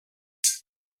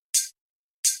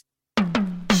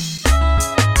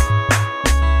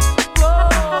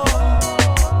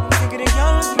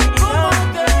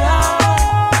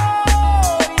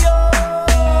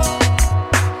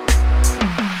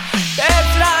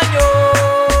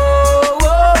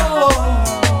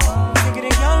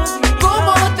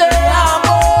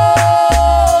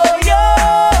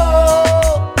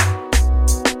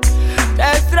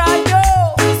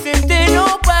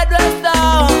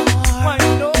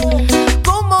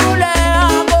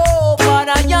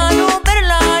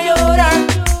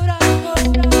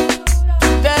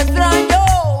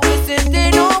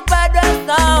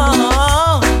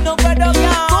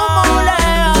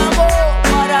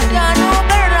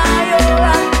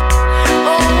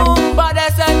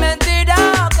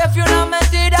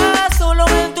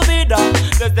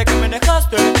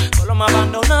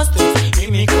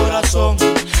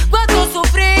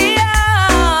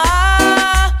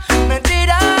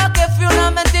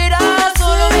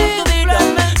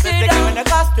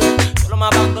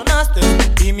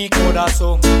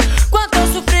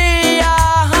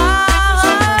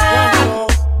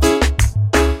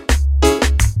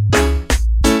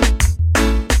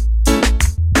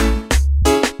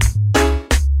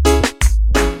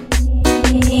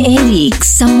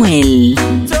Sammuel.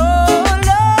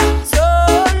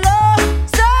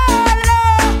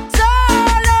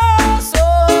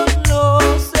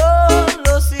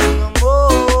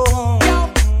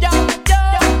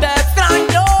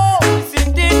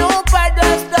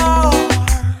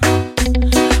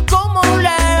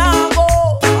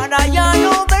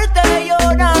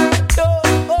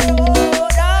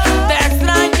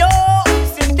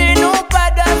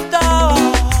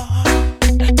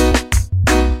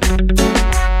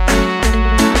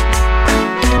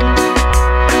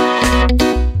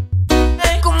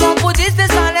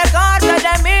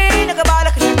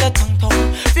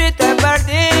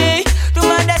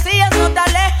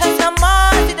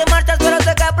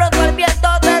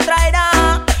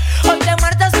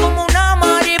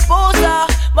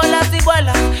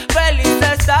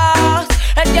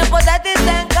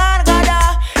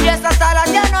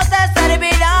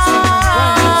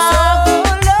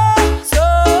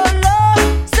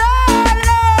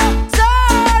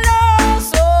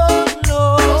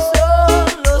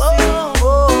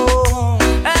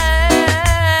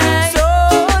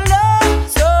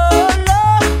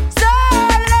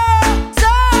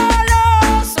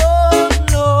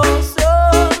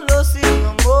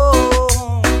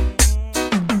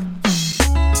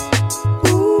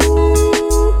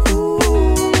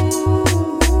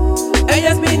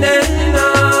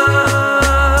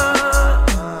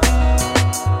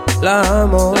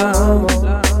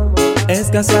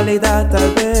 Casualidad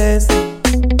tal vez,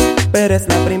 pero es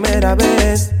la primera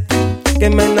vez que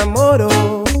me enamoro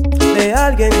de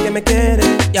alguien que me quiere.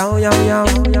 Yao, yao, yao,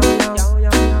 yao, yao,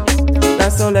 yao. La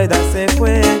soledad se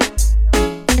fue,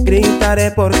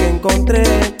 gritaré porque encontré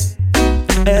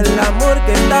el amor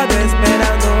que he estado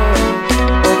esperando.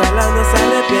 Ojalá no se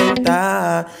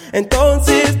arrepienta.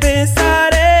 Entonces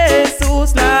besaré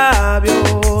sus labios,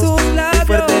 y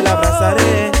fuerte la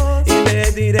abrazaré y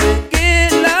le diré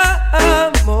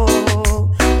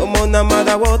una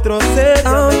amada u otro ser.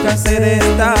 Ya me cansé de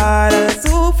estar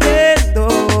sufriendo.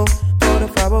 Por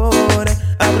favor,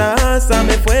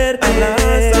 abrázame fuerte,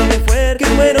 que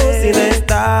muero si no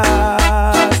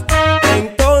estás.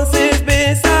 Entonces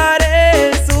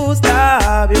besaré sus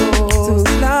labios,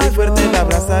 y fuerte la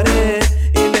abrazaré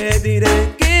y le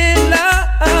diré que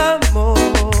la amo.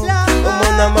 Como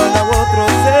una amada u otro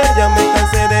ser. Ya me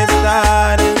cansé de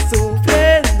estar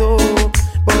sufriendo.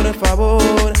 Por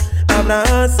favor,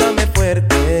 abrázame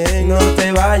fuerte, no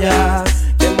te vayas,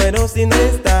 que muero si no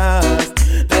estás.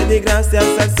 Le di gracias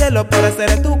al cielo por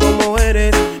ser tú como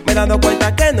eres. Me he dado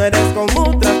cuenta que no eres como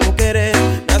otras mujeres.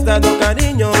 Me has dado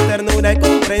cariño, ternura y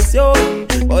comprensión.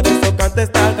 Por eso canto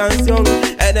esta canción.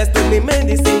 Eres tú mi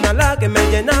medicina, la que me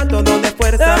llena todo de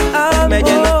fuerza. Me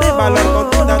llenas de valor con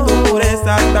toda tu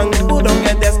pureza. Tan puro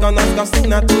que desconozco su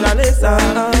naturaleza.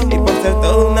 Y por ser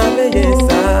toda una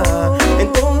belleza.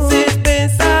 Entonces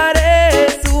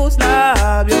sus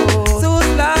labios, y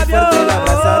fuerte la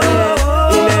abrazaré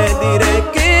y le diré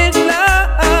que la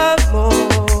amo.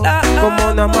 Como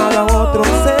una amada a otro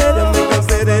ser. Ya me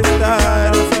cansé de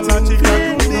estar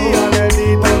sufriendo.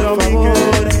 Por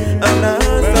favor,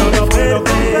 abrázame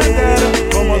fuerte.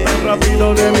 Como tan rápido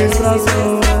de mis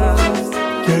brazos.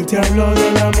 ¿Quién te habló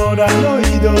del amor al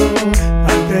oído?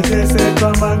 Antes de ser tu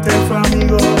amante fue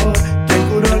amigo. ¿Quién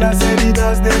curó las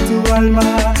heridas de tu alma?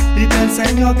 Y te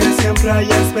enseño que siempre hay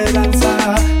esperanza.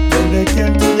 Donde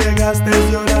quien tú llegaste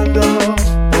llorando,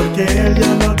 porque él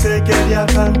ya no te quería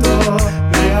tanto.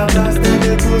 Le hablaste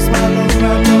de tus malos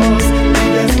ratos y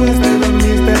después te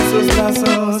dormiste en sus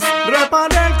brazos.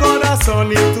 Reparé el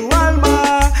corazón y tu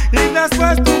alma, y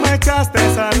después tú me echaste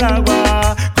al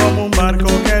agua. Como un barco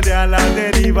quedé a la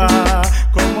deriva,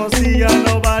 como si ya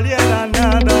no valiera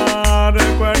nada.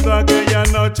 Recuerdo aquella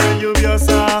noche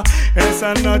lluviosa,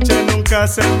 esa noche nunca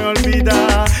se me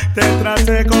olvida. Te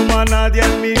traté como a nadie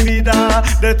en mi vida.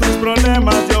 De tus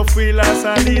problemas yo fui la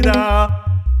salida.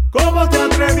 ¿Cómo te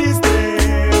atreviste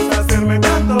a hacerme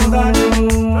tanto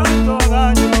daño? Tanto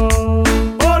daño.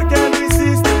 ¿Por qué lo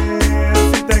hiciste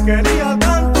si te quería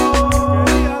tanto?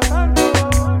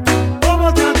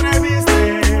 ¿Cómo te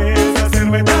atreviste a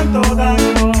hacerme tanto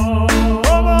daño?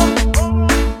 ¿Cómo?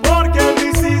 ¿Por qué lo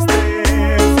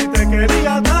hiciste si te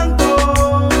quería tanto?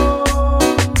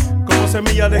 Como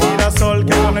semilla de girasol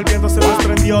que con el viento se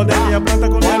desprendió. De aquella planta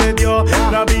con ella le dio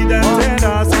la vida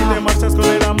entera. Si te marchas con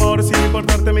el amor sin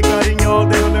importarte mi cariño,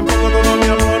 déjame en poco todo mi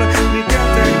amor, ni que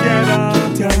te quiera.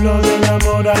 ¿Quién te habló del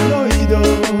amor al oído?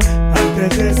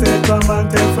 Antes de ser tu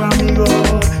amante fue amigo.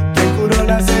 ¿Quién curó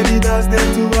las heridas de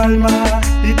tu alma?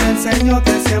 Y te enseñó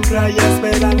que siempre hay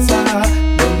esperanza.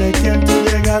 Donde quien tú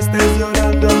llegaste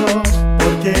llorando,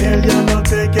 porque él ya no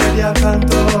te quería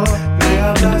tanto. Le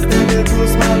hablaste de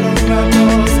tus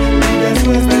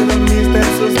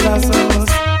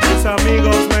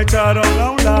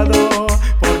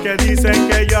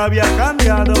había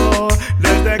cambiado.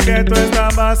 Desde que tú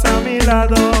estabas a mi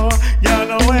lado, ya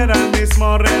no era el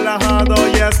mismo relajado.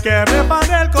 Y es que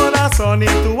reparé el corazón y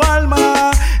tu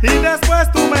alma, y después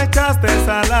tú me echaste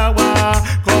al agua,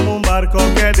 como un barco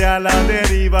que de a la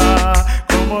deriva,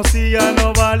 como si ya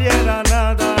no valiera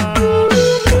nada.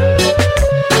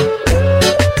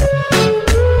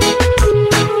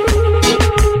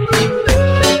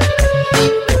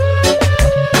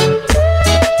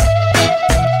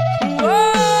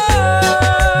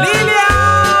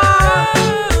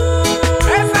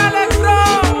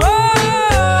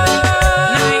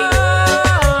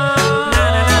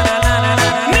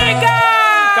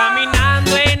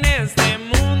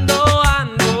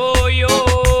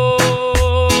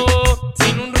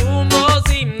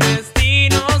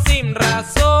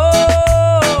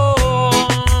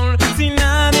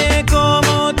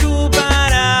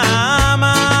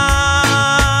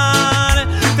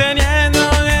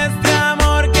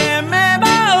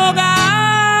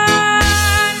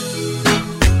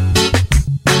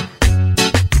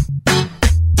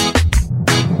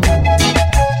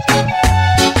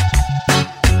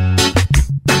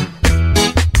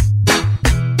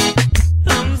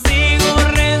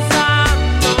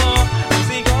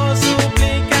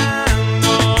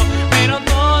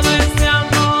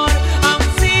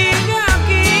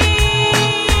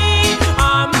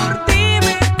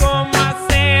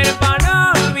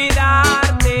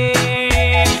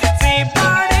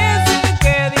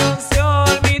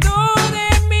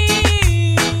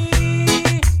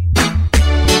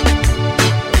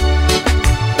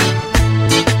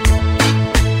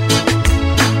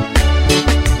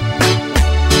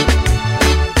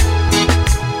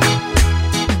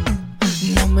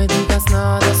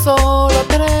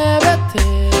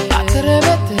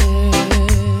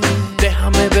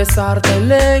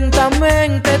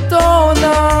 Lentamente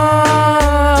toda.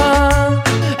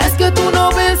 Es que tú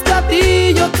no ves que a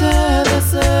ti yo te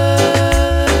deseo,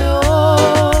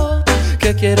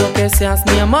 que quiero que seas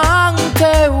mi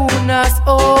amante unas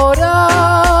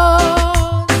horas.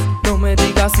 No me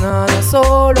digas nada,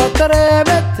 solo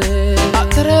atrévete,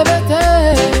 atrévete.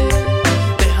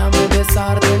 Déjame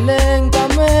besarte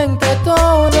lentamente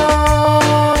toda.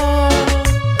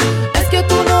 Es que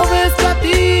tú no ves que a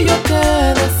ti yo te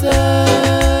deseo,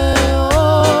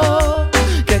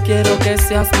 quiero que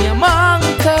seas mi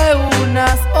amante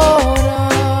unas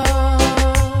horas.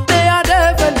 Te haré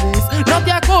feliz, no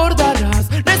te acordarás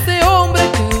de ese hombre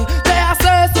que te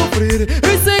hace sufrir.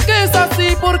 Y sé que es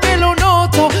así porque lo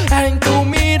noto en tu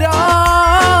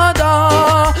mirada.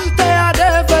 Te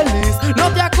haré feliz, no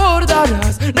te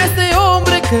acordarás de ese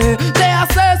hombre que te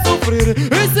hace sufrir.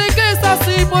 Y sé que es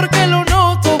así porque lo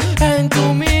noto en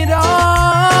tu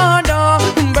mirada,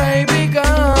 baby girl.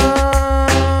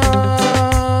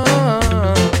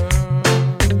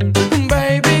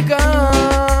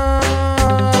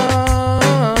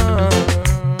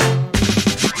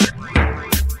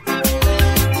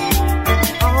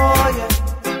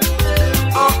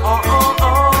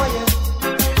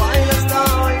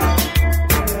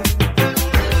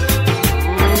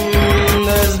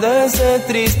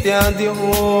 Triste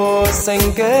adiós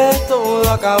en que todo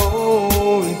acabó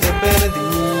y te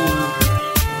perdí,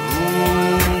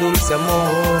 dulce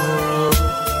amor.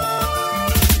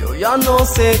 Yo ya no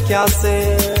sé qué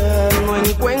hacer, no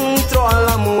encuentro a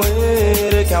la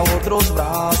mujer que a otros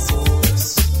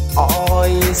brazos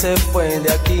hoy se fue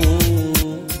de aquí.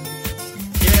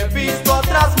 Y he visto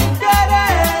otras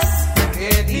mujeres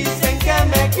que dicen que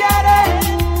me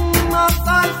quieren, más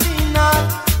al final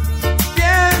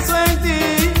pienso en ti,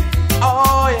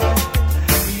 oye,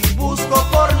 y busco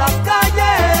por las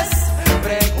calles,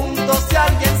 pregunto si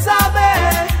alguien sabe,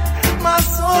 mas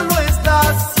solo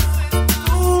estás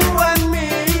tú en mí,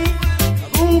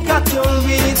 nunca te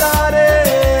olvidaré,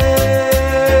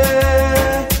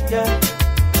 yeah.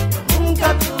 Nunca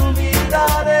te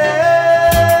olvidaré.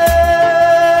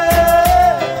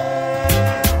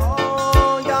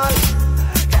 Oh, yeah.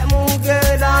 Qué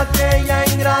mujer aquella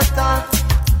ingrata,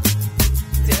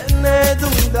 tiene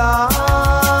duda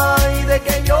y de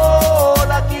que yo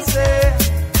la quise,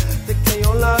 de que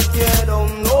yo la quiero.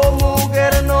 No,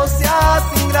 mujer, no seas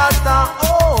ingrata,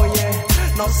 oye,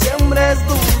 no siembres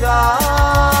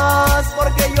dudas,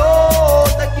 porque yo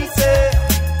te quise,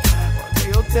 porque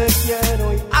yo te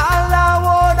quiero. Y a la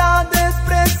hora de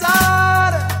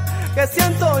expresar que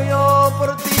siento yo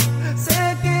por ti,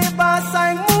 sé que vas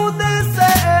a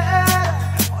enmudecer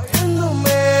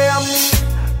oyéndome a mí,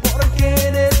 porque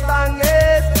eres tan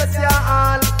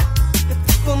especial que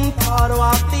te comparo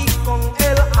a ti con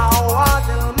el agua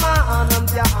del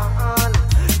manantial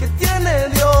que tiene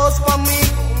Dios para mí,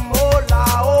 como la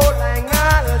ola en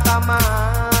alta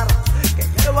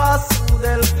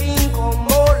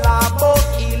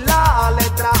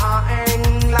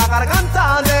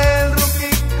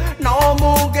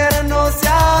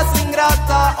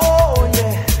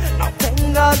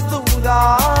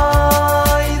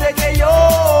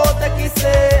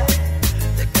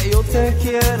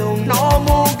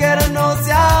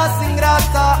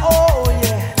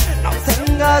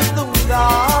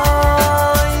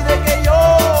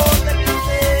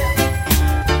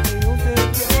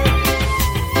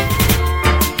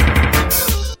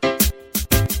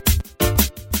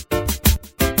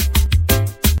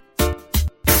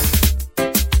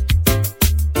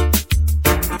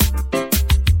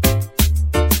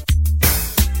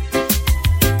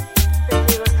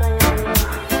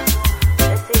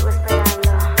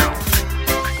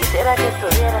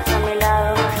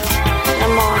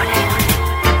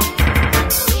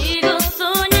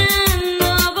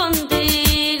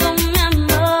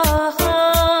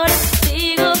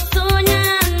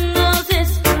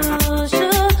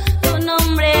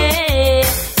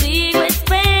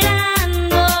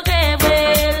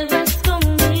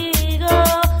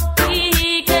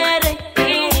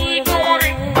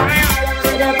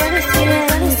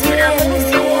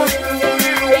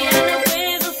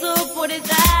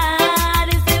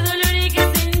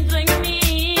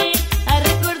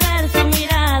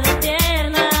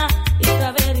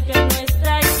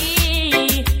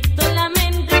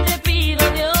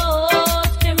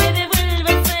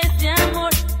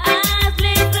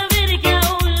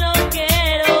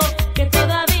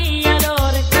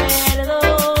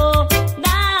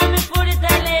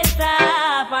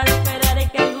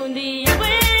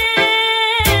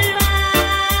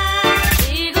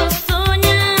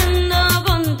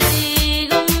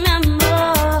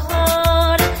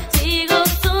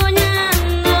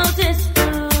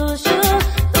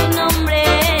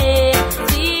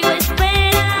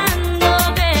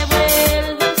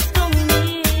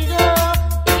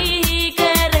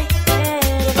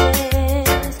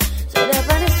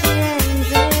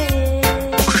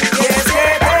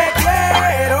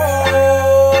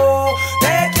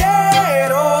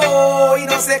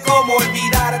sé cómo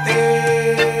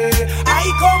olvidarte. Ay,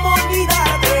 cómo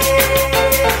olvidarte.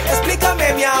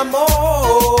 Explícame, mi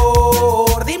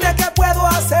amor, dime qué puedo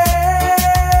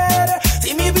hacer.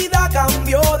 Si mi vida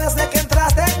cambió desde que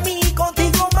entraste en mí,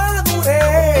 contigo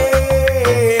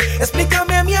maduré.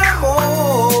 Explícame, mi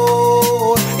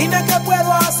amor, dime qué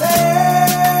puedo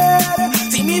hacer.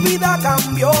 Si mi vida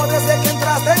cambió desde que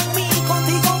entraste en mí,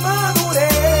 contigo maduré.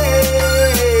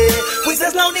 Fuiste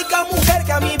la única mujer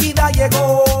que a mi vida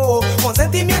llegó, con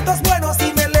sentimientos buenos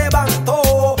y me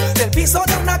levantó del piso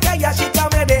de una calle chica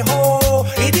me dejó,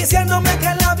 y diciéndome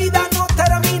que la vida no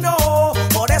terminó.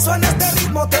 Por eso en este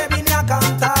ritmo te vine a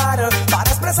cantar, para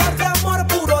expresarte amor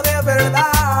puro de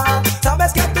verdad.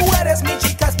 Sabes que tú eres mi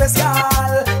chica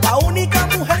especial, la única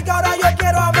mujer que ahora yo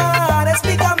quiero amar.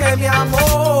 Explícame, mi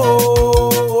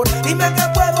amor, dime qué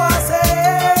puedo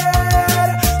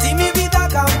hacer. Si mi vida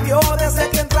cambió desde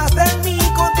que entraste en mí,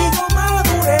 contigo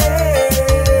maduré.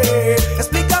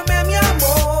 Explícame, mi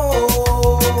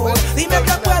amor, dime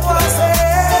qué puedo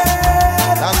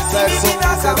hacer. Si mi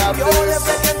vida cambió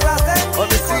desde que entraste en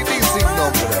mí, contigo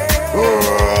maduré.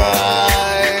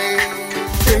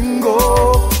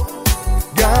 Tengo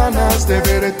ganas de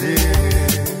verte.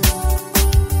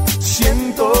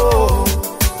 Siento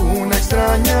una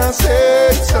extraña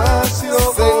sensación.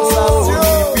 Y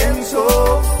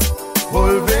pienso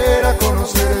volver a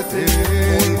conocerte.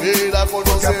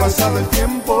 Porque ha pasado el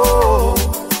tiempo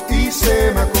y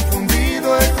se me ha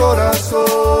confundido el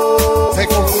corazón. Se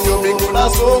confundió mi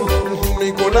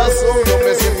corazón, yo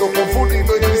me siento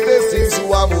confundido y triste sin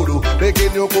su amor.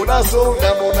 Pequeño corazón,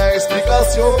 dame una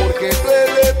explicación, porque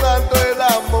duele tanto el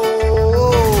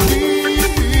amor.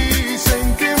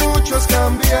 Dicen que mucho has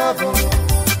cambiado,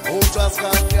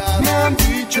 me han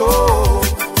dicho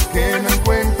que no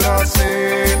encuentras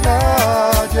el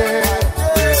ayer.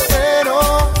 Espero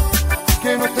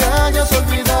que no te hayas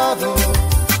olvidado,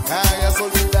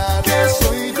 que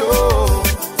soy yo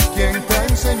quien te ha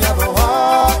enseñado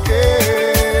a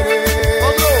querer.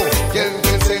 ¿Quién te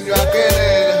enseñó a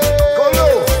querer?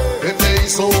 ¿Quién te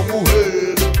hizo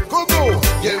mujer?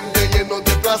 ¿Quién te llenó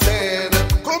de placer?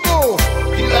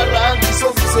 Y la hizo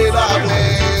miserable.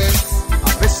 A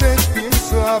veces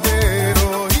pienso haber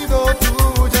oído tu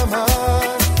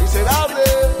llamar, Miserable.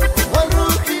 como el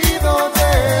rugido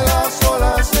de las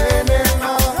olas en el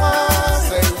mar.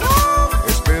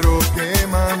 Espero que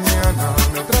mañana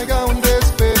me traiga un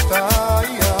despertar.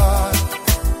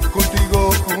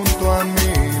 Contigo junto a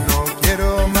mí no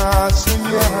quiero más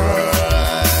soñar.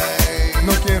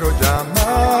 No quiero ya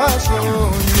más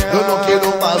soñar. Yo no quiero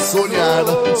más soñar,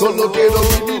 solo quiero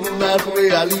vivir una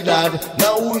realidad.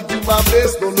 La última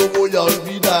vez no lo voy a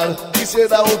olvidar.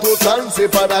 Quisiera otro chance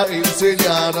para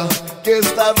enseñar que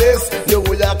esta vez yo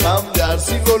voy a cambiar.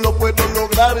 Si no lo puedo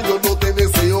lograr, yo no te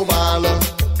deseo mal.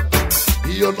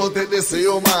 Y yo no te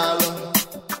deseo mal.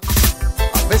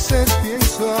 A veces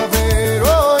pienso haber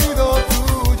oído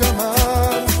tu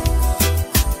llamar,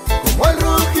 como el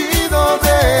rugido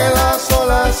de las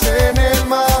olas en el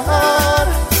mar.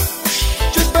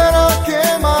 Yo espero que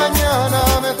mañana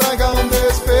me traiga un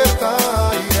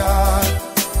despertar.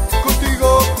 Contigo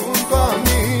junto a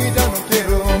mí ya no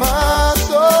quiero más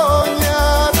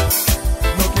soñar.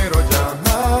 No quiero ya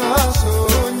más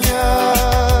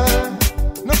soñar.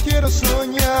 No quiero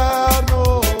soñar, no.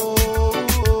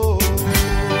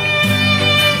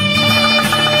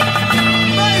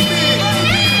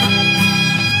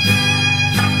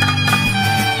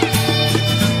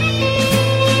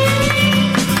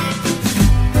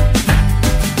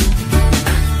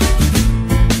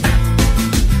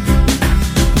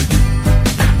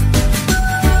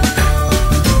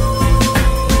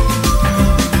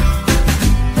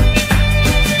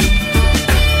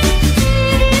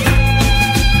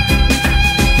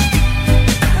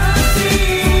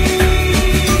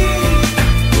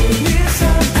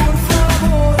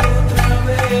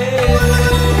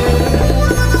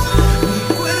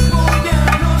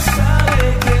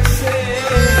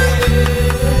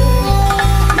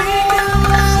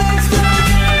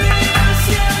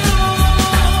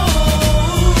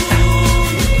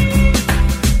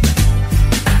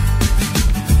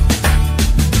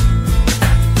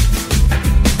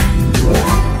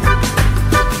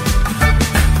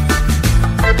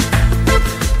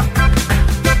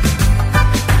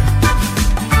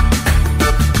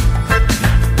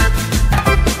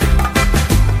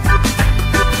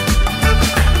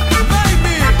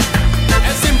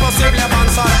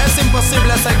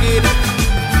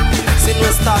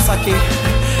 aquí.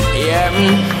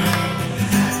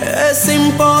 Es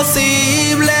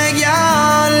imposible,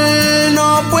 ya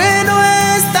no puedo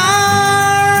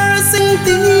estar sin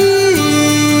ti.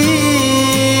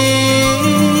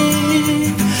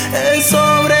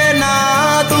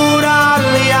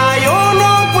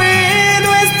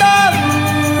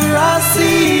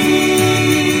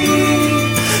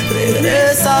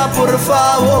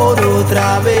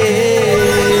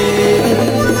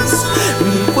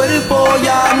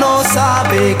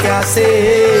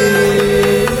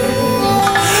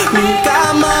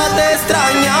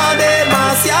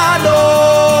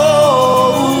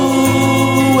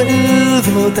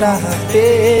 otra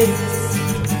vez.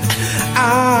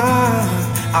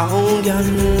 Oh, yeah.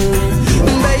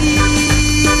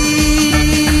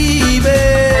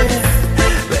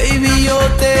 Baby, yo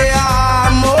te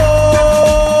amo.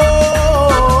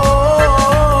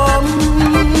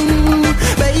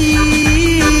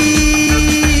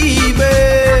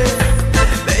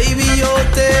 Baby, yo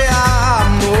te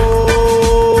amo.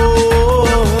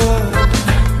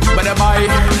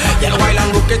 Y el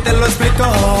Wailangu que te lo explico.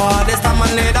 De esta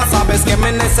manera sabes que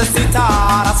me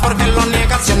necesitarás. Porque lo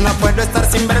niegas, yo no puedo estar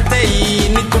sin verte. Y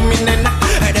ni tú, mi nena,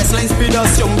 eres la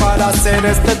inspiración para hacer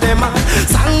este tema.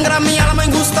 Sangra mi alma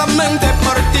injustamente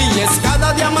por ti. Es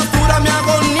cada día más dura mi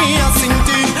agonía sin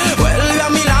ti. Vuelve a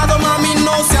mi lado, mami,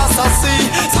 no seas así.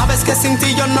 Sabes que sin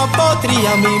ti yo no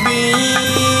podría vivir.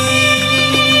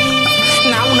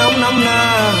 No,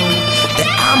 te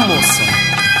amo, son.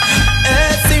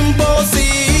 Es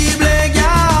imposible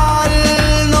ya,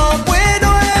 no puedo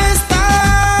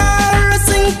estar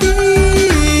sin ti.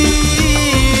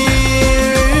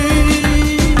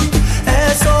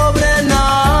 Es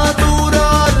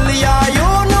sobrenatural, ya yo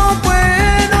no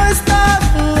puedo estar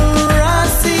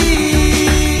así.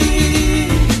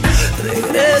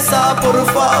 Regresa por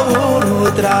favor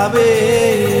otra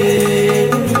vez.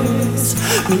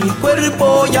 Mi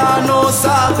cuerpo ya no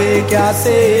sabe qué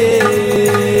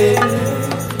hacer.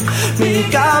 Mi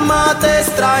cama te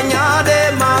extraña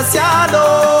demasiado.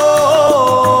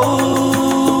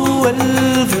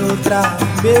 Vuelve otra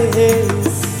vez.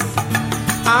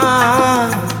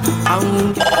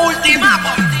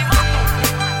 Ultimatum.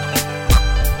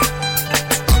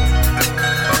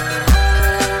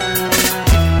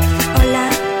 Hola.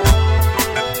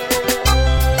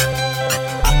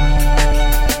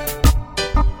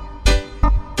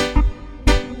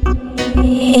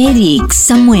 Erick,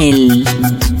 Sammuel.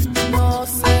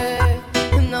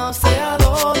 No sé a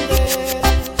dónde.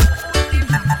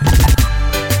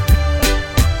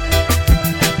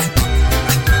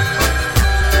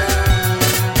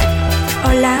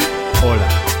 Hola. Hola,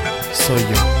 soy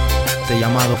yo. Te he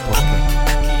llamado porque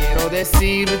quiero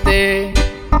decirte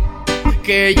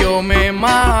que yo me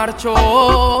marcho.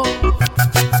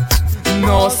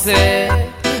 No sé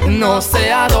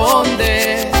a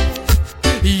dónde.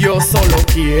 Yo solo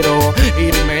quiero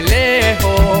irme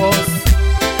lejos,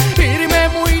 irme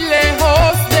muy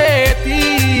lejos de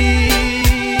ti.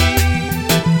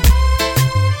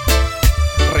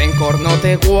 Rencor no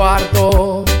te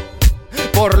guardo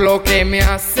por lo que me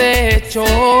has hecho.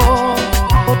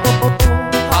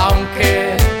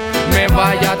 Aunque me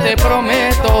vaya te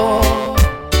prometo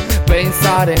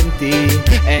pensar en ti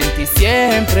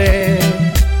siempre.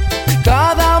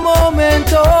 Cada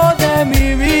momento de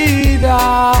mi vida.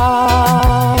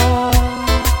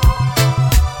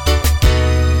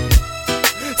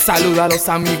 Saluda a los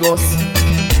amigos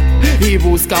y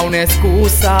busca una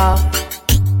excusa.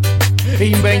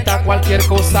 Inventa cualquier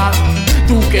cosa,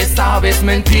 tú que sabes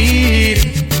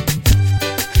mentir.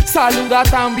 Saluda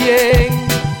también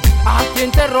a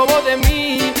quien te robó de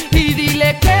mí y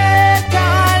dile que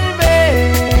tal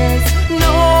vez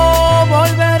no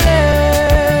volveré.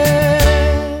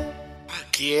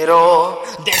 Quiero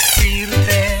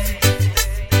decirte,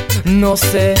 no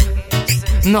sé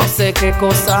qué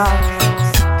cosa,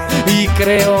 y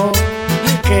creo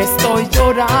que estoy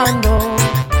llorando.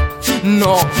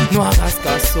 No hagas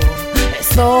caso, es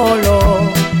solo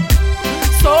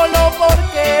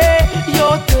porque yo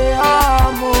te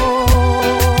amo.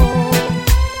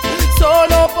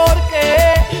 Solo porque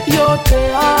yo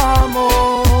te amo.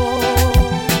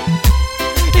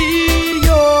 Y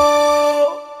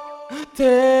yo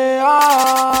te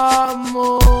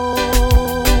amo.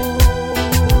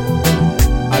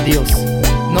 Adiós,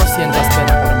 no sientas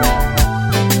pena por mí.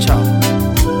 Chao.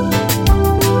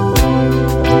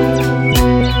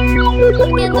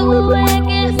 Porque tuve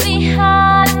que fijar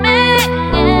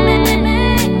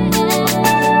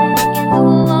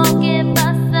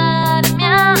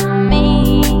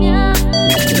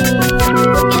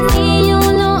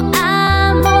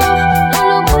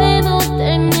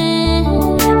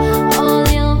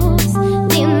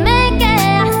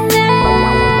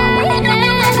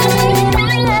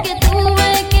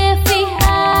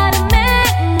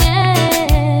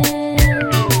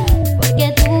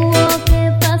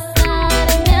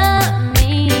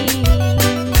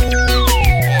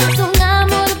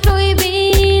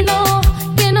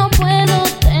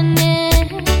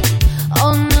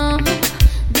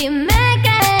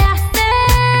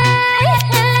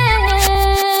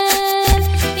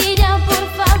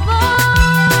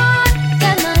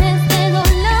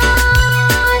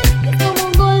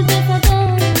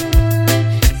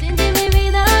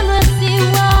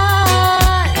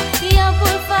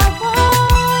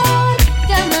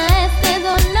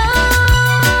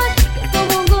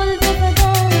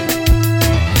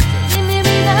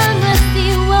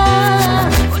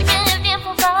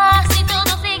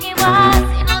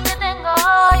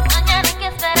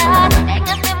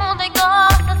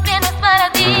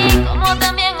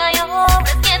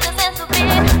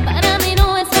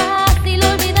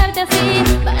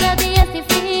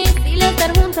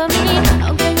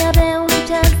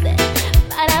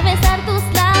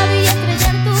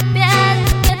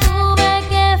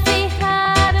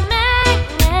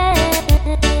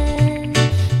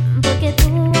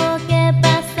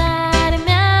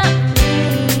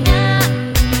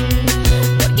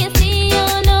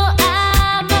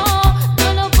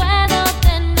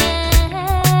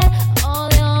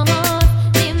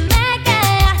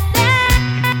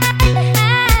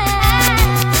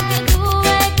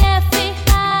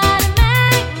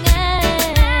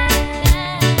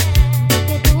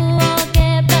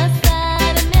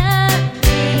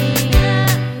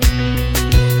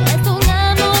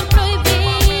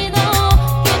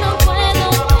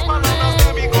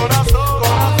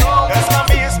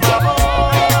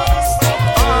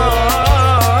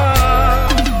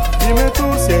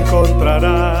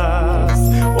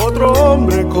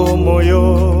como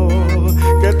yo,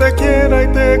 que te quiera y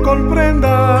te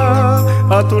comprenda,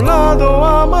 a tu lado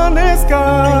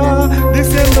amanezca,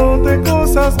 diciéndote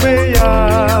cosas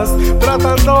bellas,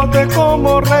 tratándote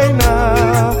como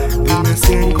reina. Dime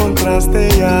si encontraste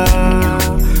ya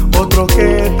otro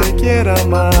que te quiera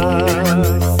más.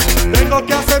 Tengo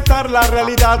que aceptar la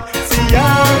realidad, si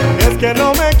ya es que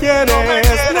no me quieres,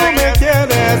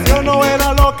 yo no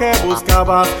era lo que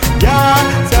buscaba, ya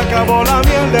se acabó la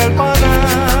miel del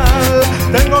panal.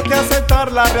 Tengo que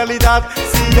aceptar la realidad,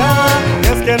 si ya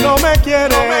es que no me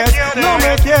quieres,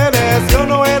 yo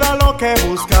no era lo que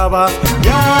buscaba,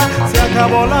 ya se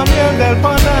acabó la miel del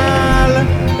panal.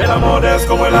 El amor es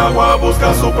como el agua,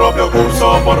 busca su propio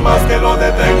curso, por más que lo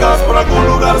detengas, por algún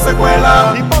lugar se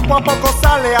cuela. Y poco a poco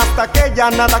sale hasta que ya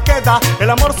nada queda.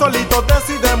 El amor solito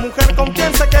decide, mujer, con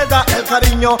quién se queda. El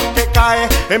cariño que cae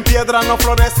en piedra no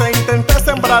florece. Intenté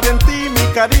sembrar en ti mi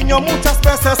cariño muchas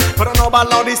veces, pero no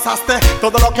valorizaste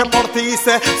todo lo que por ti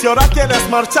hice. Si ahora quieres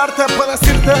marcharte, puedes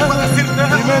irte.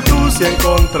 Dime tú si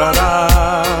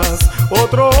encontrarás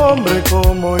otro hombre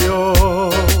como yo,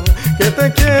 que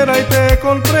te quiera y te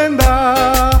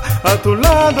comprenda, a tu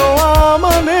lado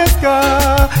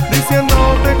amanezca,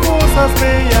 diciéndote cosas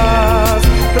bellas,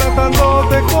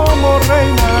 tratándote como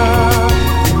reina.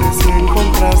 Dime si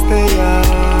encontraste ya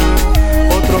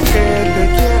otro que te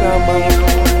quiera más.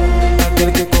 Aquel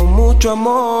que con mucho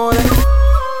amor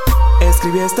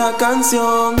escribió esta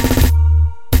canción,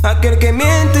 aquel que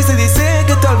miente y se dice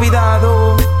que te ha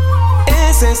olvidado,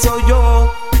 ese soy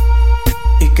yo.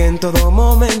 Y que en todo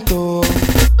momento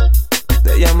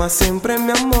te llama siempre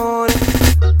mi amor,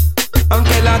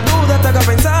 aunque la duda te haga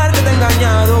pensar que te he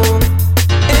engañado.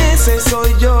 Ese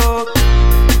soy yo,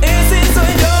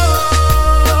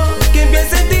 quien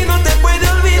piensa en ti no te puede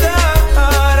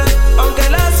olvidar, aunque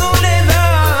la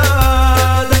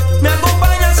soledad me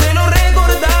acompaña, suelo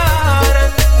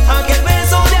recordar aquel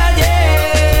beso de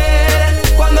ayer,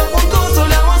 cuando juntos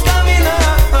solíamos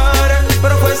caminar,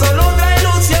 pero fue solo otra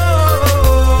ilusión.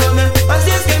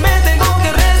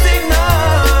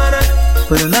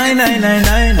 Pero na na na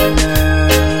na na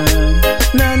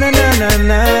na na na na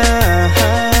na.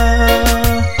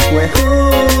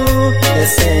 Wehu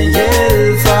es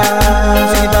el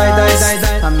fast.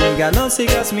 Amiga, no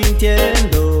sigas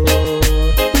mintiendo,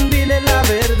 dile la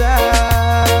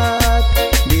verdad,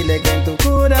 dile que en tu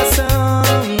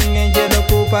corazón ella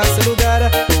ocupa su lugar.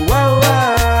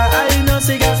 Ay, no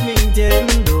sigas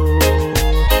mintiendo,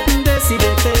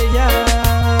 decídete ya,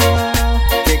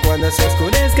 que cuando se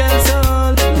oscurezca el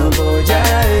sol no voy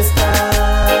a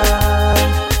estar.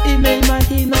 Y me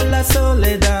imagino la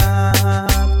soledad,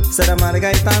 será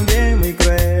amarga y también muy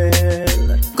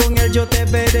cruel. Con él yo te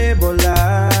veré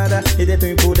volar y de tu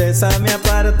impureza me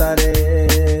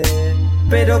apartaré.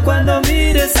 Pero cuando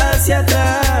mires hacia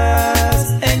atrás,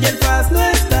 en el paz no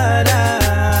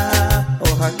estará.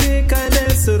 Hoja que cae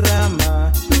de su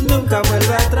rama, nunca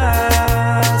vuelve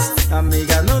atrás.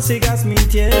 Amiga, no sigas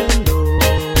mintiendo,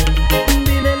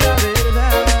 dile la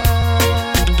verdad,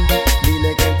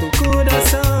 dile que en tu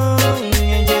corazón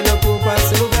ella ocupa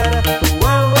su lugar.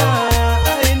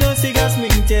 Ay, no sigas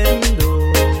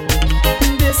mintiendo,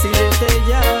 decídete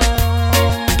ya,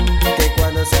 que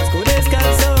cuando se oscurezca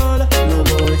el sol no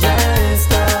voy a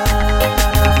estar.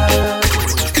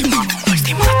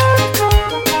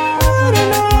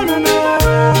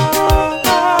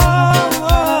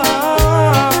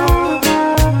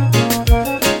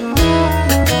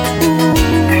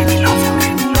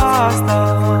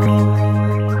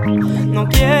 No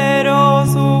quiero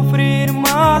sufrir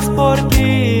más por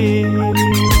ti,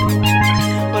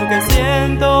 porque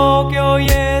siento que hoy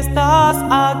estás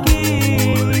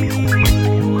aquí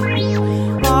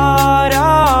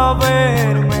para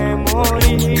verme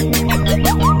morir.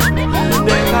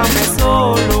 Déjame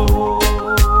solo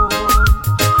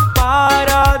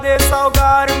para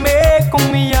desahogarme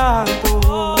con mi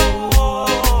llanto,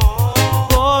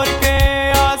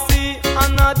 porque así a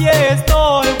nadie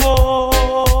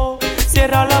estorbo.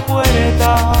 Cierra la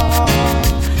puerta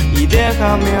y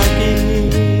déjame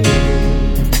aquí.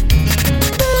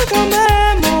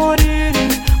 Déjame morir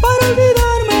para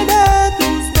olvidarme de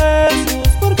tus besos,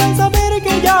 porque al saber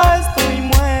que ya estoy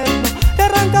muerto te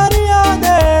arrancaría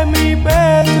de mi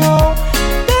pecho.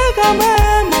 Déjame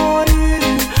morir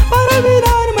para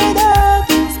olvidarme de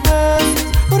tus besos,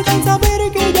 porque al saber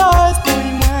que ya estoy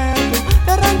muerto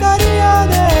te arrancaría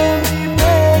de mi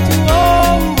pecho.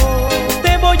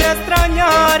 Te voy a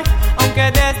extrañar, aunque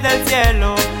desde el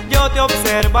cielo yo te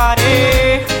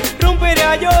observaré. Romperé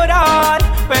a llorar,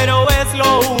 pero es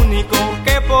lo único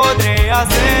que podré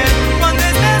hacer. Cuando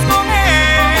estés con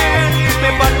él,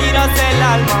 me partirás destroce el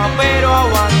alma, pero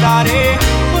aguantaré,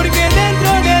 porque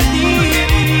dentro de ti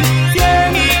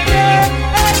siempre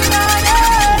estaré.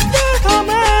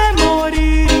 Déjame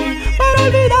morir para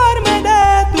olvidarme de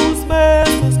tus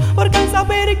besos, porque al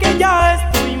saber que ya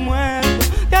estoy muerto,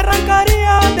 te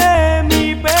arrancaría de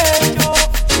mi pecho.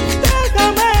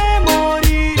 Déjame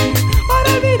morir para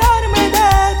olvidarme de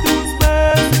tus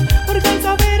besos, porque al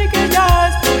saber que ya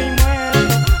estoy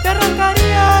muerto, te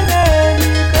arrancaría de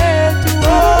mi pecho.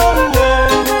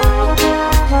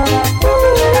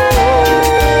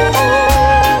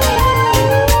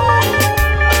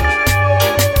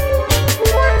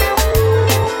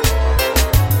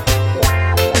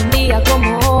 Un día como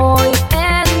hoy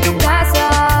en tu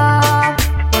casa,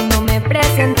 cuando me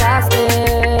presentaste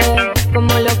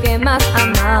como lo que más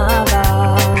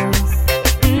amabas.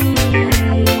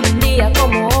 Un día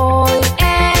como hoy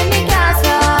en mi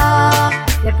casa,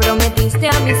 le prometiste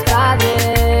a mis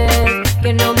padres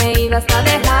que no me ibas a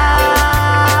dejar.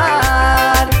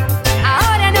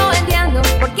 Ahora no entiendo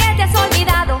por qué te has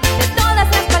olvidado de todas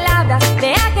las palabras,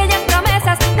 de aquellas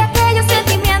promesas, de aquellos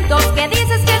sentimientos que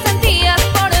dices que sentías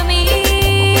por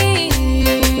mí.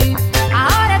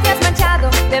 Ahora te has manchado,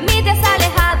 de mí te has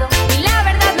alejado, y la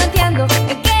verdad no entiendo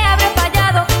en qué habré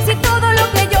fallado, si todo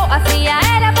lo que yo hacía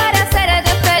era para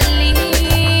hacerte feliz.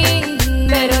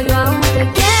 Pero yo aún te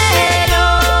quiero,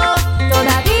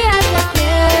 todavía te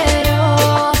quiero,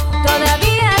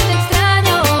 todavía te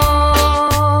extraño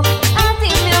a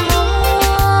ti, mi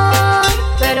amor.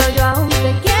 Pero yo aún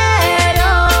te quiero,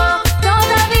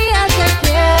 todavía te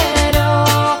quiero,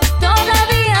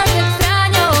 todavía te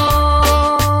extraño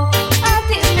a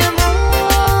ti, mi amor.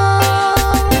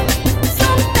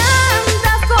 Son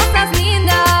tantas cosas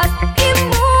lindas y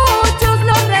muchos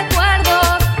los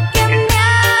recuerdos que me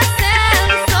hacen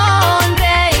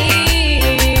sonreír.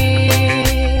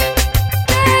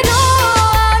 Pero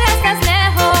ahora estás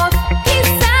lejos,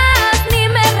 quizás ni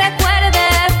me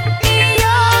recuerdes, y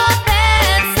yo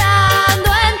pensando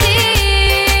en ti.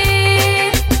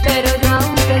 Pero yo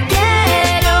aún te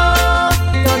quiero,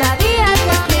 todavía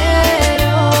te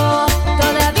quiero,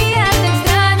 todavía te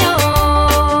extraño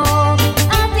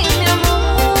a ti, mi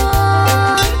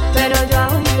amor. Pero yo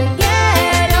aún te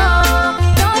quiero,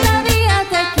 todavía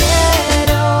te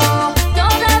quiero,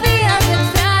 todavía te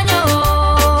extraño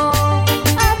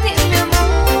a ti, mi amor.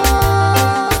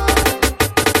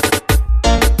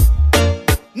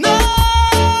 No,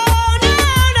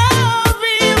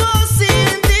 vivo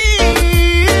sin ti.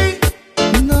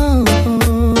 No,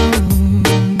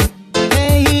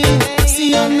 hey, si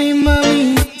a mi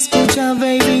mami, escucha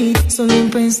baby, solo en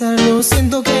pensarlo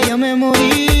siento que ya me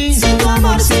morí. Sin tu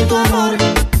amor, sin tu amor,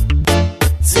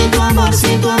 sin tu amor,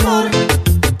 sin tu amor.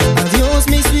 Adiós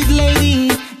mi sweet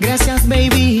lady, gracias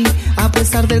baby, a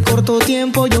pesar del corto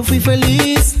tiempo yo fui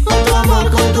feliz. Con tu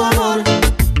amor, con tu amor,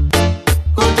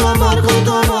 con tu amor, con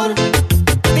tu amor.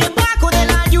 Debajo de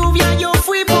la lluvia yo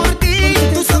fui por ti.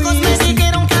 Tus ojos me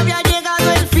dijeron que había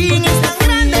llegado el fin. Es tan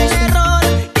grande el error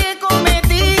que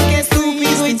cometí, qué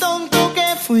estúpido y tonto que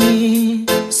Fui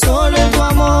solo en tu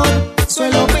amor,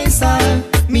 suelo pensar,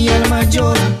 mi alma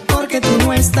llora porque tú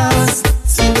no estás.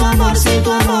 Sin tu amor, sin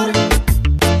tu amor,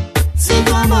 sin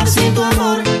tu amor, sin tu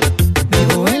amor.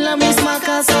 Vivo en la misma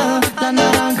casa, la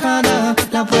naranjada,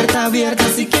 la puerta abierta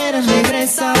si quieres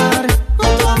regresar.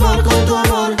 Con tu amor, con tu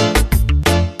amor,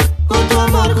 con tu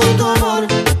amor, con tu amor.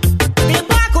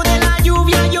 Debajo de la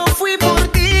lluvia yo fui por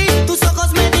ti. Tus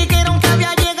ojos me dijeron que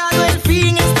había llegado el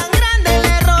fin. Es tan grande el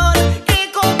error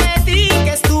que cometí,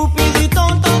 qué estúpido y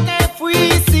tonto que fui,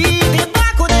 sí.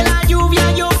 Debajo de la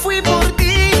lluvia yo fui por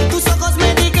ti. Tus ojos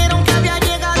me dijeron que había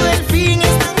llegado el fin.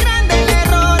 Es tan grande el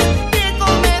error que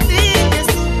cometí, qué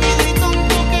estúpido y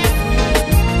tonto que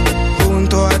fui.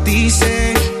 Junto a ti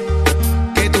sé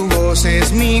que tu voz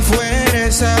es mi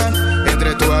fuerza,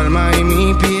 entre tu alma y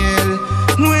mi piel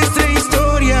nuestra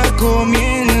historia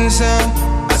comienza.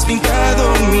 Has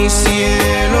pintado mi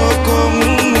cielo con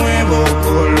un nuevo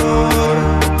color,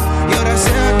 y ahora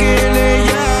sé a qué le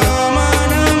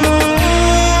llaman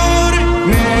amor.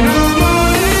 Me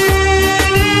enamoré de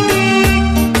ti,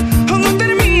 aún no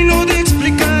termino de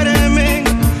explicarme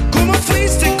cómo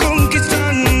fuiste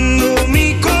conquistando mi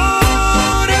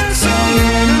corazón.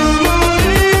 Me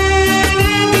enamoré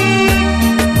de ti,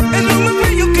 es lo más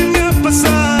bello que me ha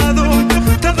pasado.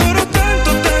 Te adoro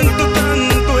tanto, tanto,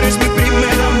 tanto, eres mi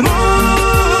primer amor.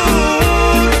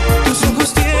 Tus ojos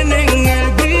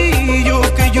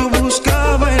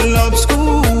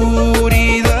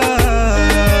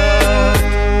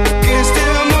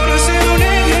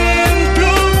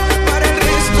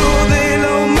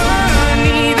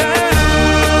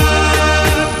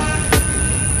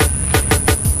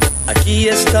Aquí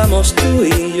estamos tú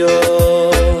y yo,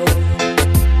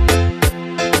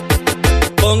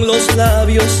 con los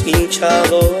labios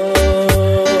hinchados,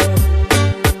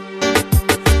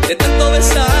 de tanto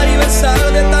besar y besar,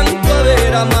 de tanto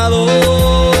haber amado.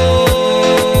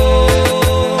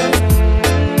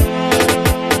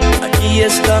 Aquí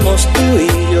estamos tú y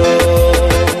yo,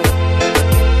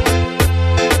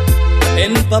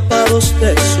 empapados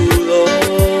de sudor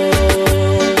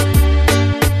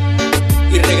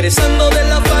y regresando de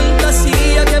la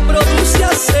fantasía que produce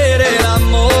hacer el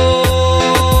amor.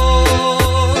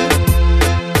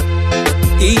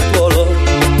 Y tu olor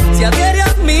se adhiere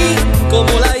a mí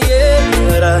como la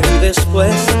hierba y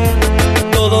después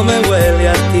todo me huele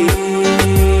a ti.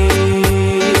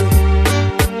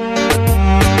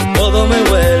 Todo me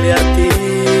huele a ti.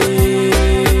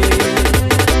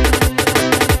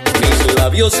 Mis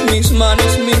labios, mis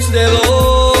manos, mis dedos,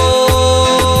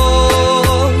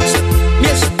 mi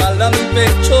espalda, mi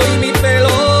pecho y mi pelo.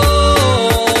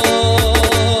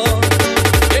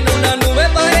 En una nube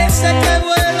parece que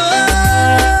vuelo,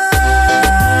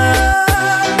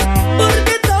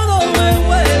 porque todo me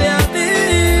huele a ti.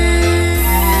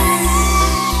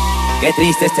 Qué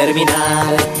triste es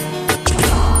terminar,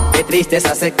 qué triste es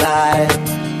aceptar,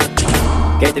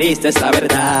 qué triste es la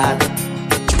verdad,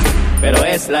 pero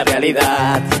es la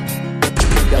realidad.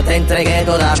 Yo te entregué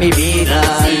toda mi vida,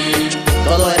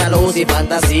 todo era luz y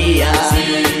fantasía.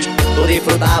 Tú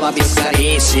disfrutabas mis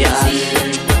caricias,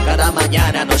 cada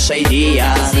mañana, noche y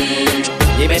día.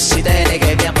 Dime si te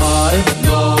negué mi amor,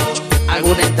 no.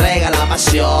 Alguna entrega a la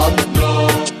pasión, no.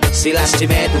 Si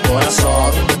lastimé tu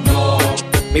corazón, no.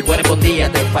 Mi cuerpo un día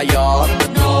te falló,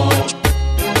 no.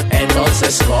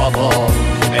 Entonces, ¿cómo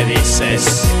me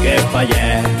dices que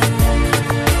fallé?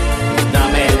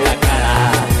 Dame la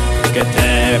cara que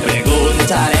te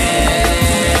preguntaré.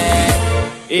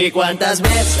 ¿Y cuántas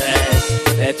veces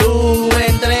te tuve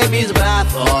entre mis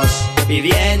brazos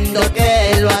pidiendo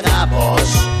que lo hagamos?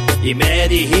 Y me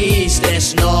dijiste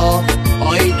no,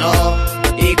 hoy no.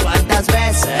 ¿Y cuántas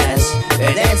veces te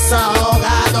he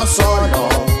desahogado solo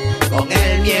con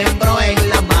el miembro en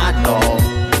la mano,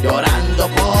 llorando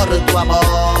por tu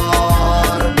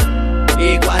amor?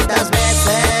 ¿Y cuántas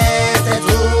veces te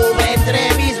tuve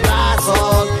entre mis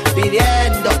brazos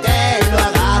pidiendo que lo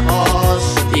hagamos?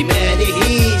 Y me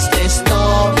dijiste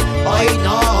no, hoy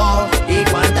no. ¿Y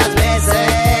cuántas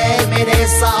veces me he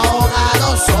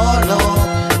desahogado solo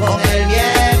con el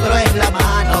miembro en la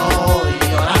mano,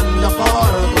 llorando por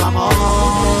tu amor?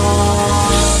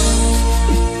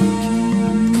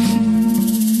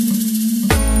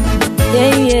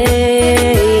 Yeah, yeah.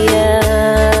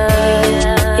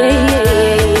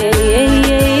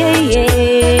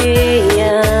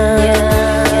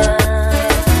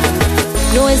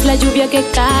 Que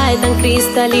cae tan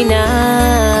cristalina,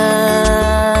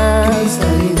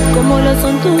 como lo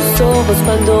son tus ojos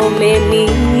cuando me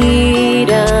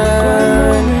miran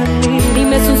y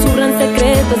me susurran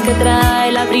secretos que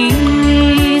trae la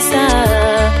brisa.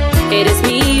 Eres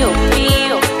mío,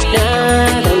 mío,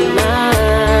 nada más,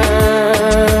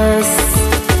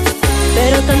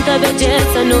 pero tanta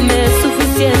belleza no me es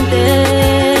suficiente.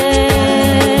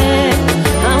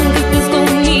 Aunque estés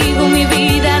conmigo, mi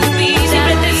vida,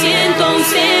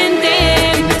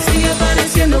 y me sigue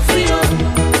pareciendo frío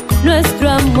nuestro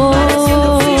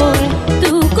amor,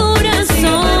 tu corazón,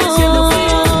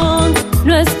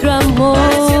 nuestro amor.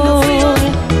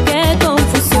 Qué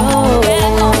confusión, qué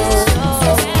confusión.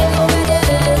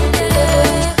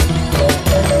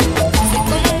 Soy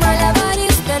como un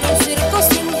malabarista en un circo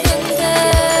sin gente.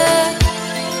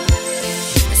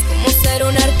 Es como ser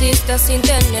un artista sin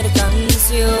tener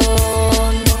canción,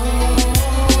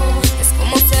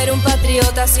 un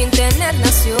patriota sin tener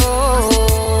nación.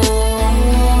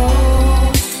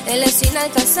 Él es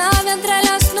inalcanzable entre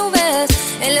las nubes,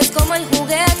 él es como el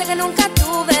juguete que nunca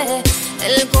tuve.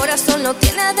 El corazón lo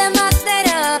tiene de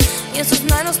madera y en sus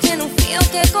manos tiene un frío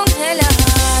que congela.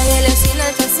 Él es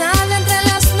inalcanzable entre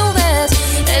las nubes,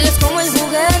 él es como el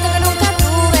juguete que nunca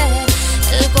tuve.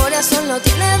 El corazón lo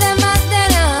tiene de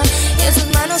madera y en sus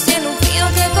manos tiene un frío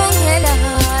que congela.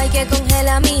 Ay, que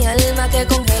congela mi alma, que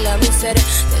congela mi ser,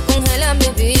 que congela mi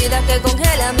vida, que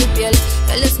congela mi piel.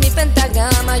 Él es mi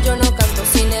pentagrama, yo no canto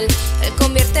sin él. Él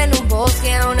convierte en un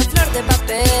bosque a una flor de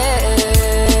papel,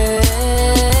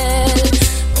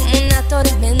 como una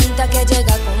tormenta que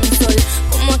llega con sol,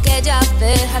 como aquella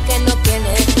abeja que no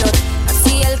tiene flor.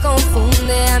 Así él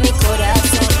confunde a mi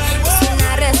corazón, es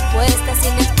una respuesta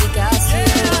sin explicación.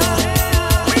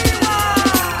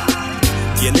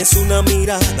 Tiene Tienes una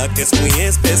mirada que es muy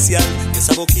especial,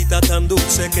 esa boquita tan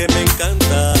dulce que me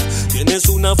encanta. Tienes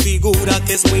una figura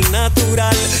que es muy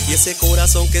natural y ese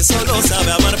corazón que solo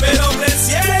sabe amar. Pero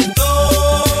presiento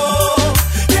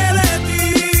que de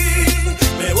ti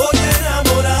me voy a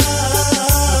enamorar.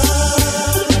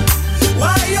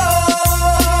 Guay,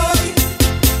 hoy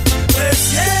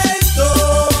presiento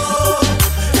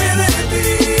que de ti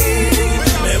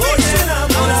me voy a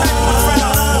enamorar.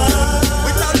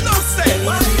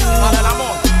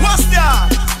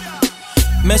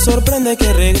 Me sorprende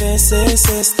que regreses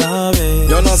esta vez.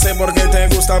 Yo no sé por qué te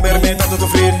gusta verme tanto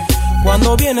sufrir.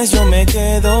 Cuando vienes yo me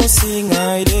quedo sin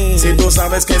aire. Si tú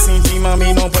sabes que sin ti,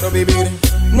 mami, no puedo vivir.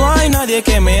 No hay nadie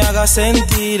que me haga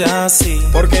sentir así.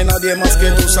 Porque nadie más que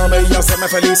tú sabe y hacerme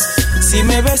feliz. Si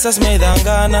me besas me dan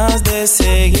ganas de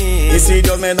seguir. Y si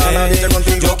Dios me da la vida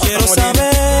contigo, yo quiero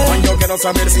saber. Yo quiero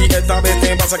saber si esta vez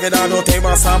te vas a quedar o te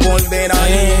vas a volver a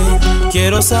ir.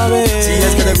 Quiero saber si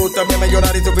es que te gusta verme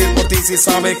llorar y sufrir por ti. Si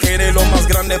sabes que eres lo más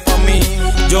grande para mí.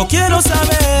 Yo quiero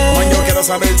saber. Yo quiero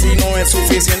saber si no es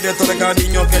suficiente todo el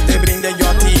cariño que te brinde yo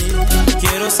a ti.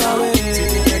 Quiero saber si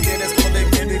tú me quieres con el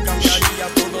quiero y cambiaría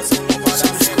todo solo para ser.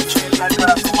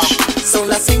 Son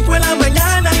las 5 de la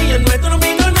mañana y en nuestro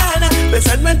domingo nada.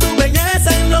 Pensando en tu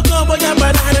belleza y loco voy a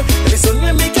parar. El sueño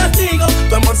es mi castigo,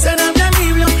 tu amor será mi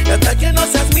alivio. Y hasta que no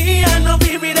seas mía no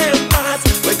viviré en paz.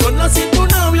 Hoy conocí tu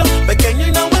novio, pequeño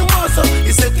y no hermoso.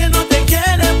 Y sé que no te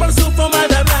quiere por su forma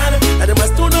de hablar.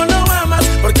 Además tú no lo amas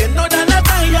porque no da la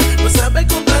talla. No sabe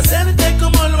complacerte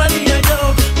como lo haría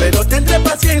yo. Pero tendré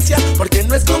paciencia porque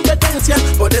no es competencia.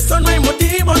 Por eso no hay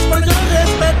motivos por no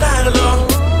respetarlo.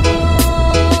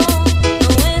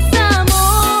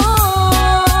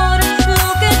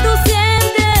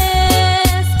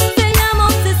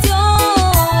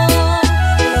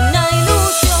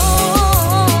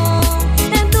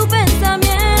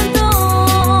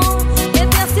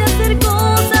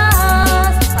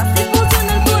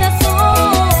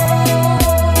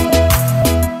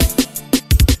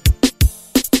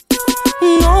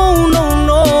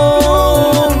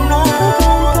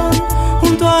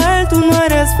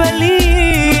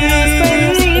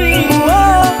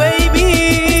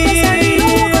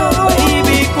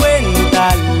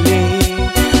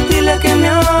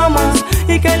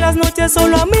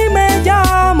 Solo a mí me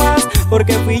llamas,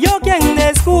 porque fui yo quien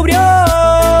descubrió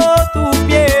tu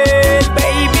piel.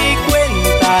 Baby,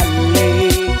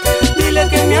 cuéntale, dile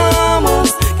que me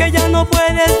amas, que ya no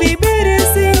puedes vivir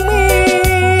sin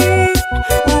mí.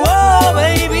 Oh,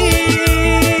 baby,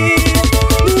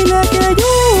 dile que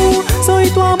yo soy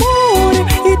tu amor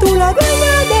y tú la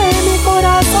dueña de mi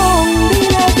corazón.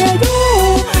 Dile que yo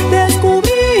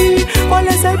descubrí cuál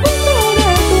es el punto de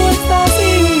tu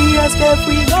éxtasis. Es que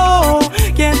fui yo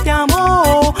quien te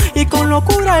amó y con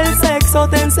locura el sexo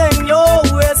te enseñó.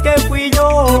 Es que fui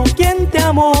yo quien te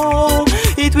amó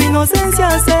y tu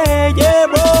inocencia se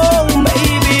llevó.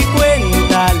 Baby,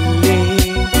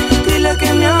 cuéntale, dile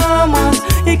que me amas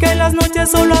y que en las noches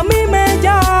solo a mí me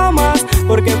llamas,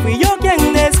 porque fui yo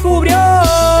quien descubrió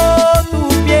tu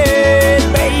piel.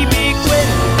 Baby,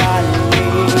 cuéntale,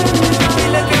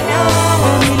 dile que me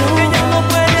amas y que ya no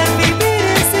puedes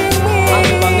vivir sin mí.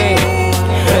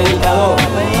 Predicador,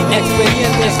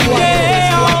 expedientes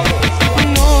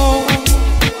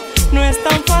no es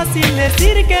tan fácil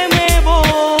decir que me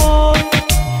voy,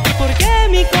 porque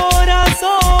mi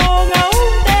corazón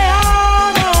aún te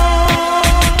ama.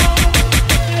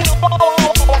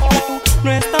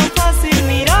 No es tan fácil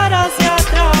mirar hacia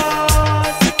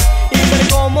atrás y ver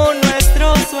cómo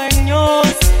nuestros sueños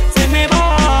se me van.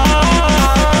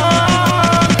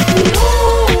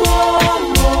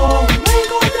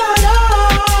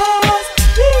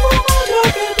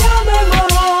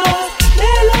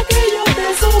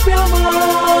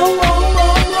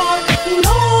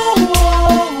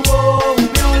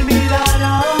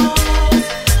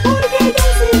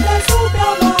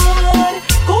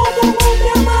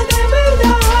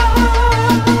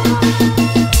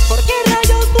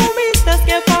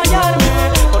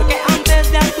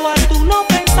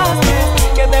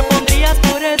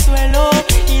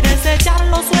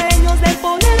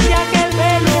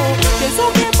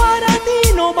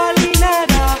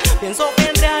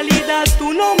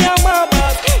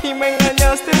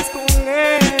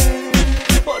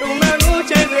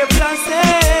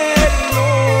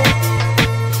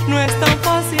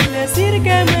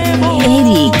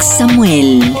 Erick,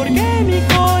 Sammuel. Porque mi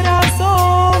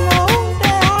corazón aún te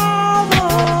ama.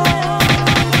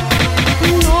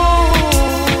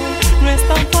 No es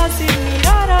tan fácil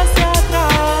mirar hacia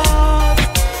atrás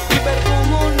y ver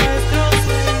cómo nuestros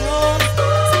sueños.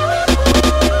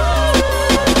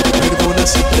 Perdona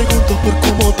si pregunto por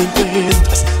cómo te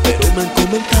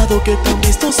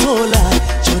sola,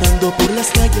 llorando por las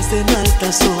calles en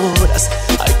altas horas.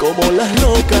 Ay, como las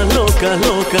locas, locas,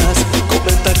 locas.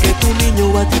 Comenta que tu niño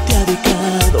a ti te ha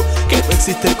dedicado, que no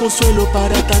existe consuelo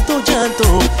para tanto llanto,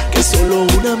 que solo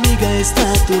una amiga está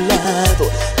a tu lado.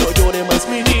 No llore más,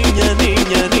 mi niña,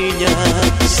 niña, niña.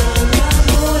 Son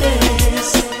amores,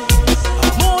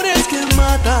 amores que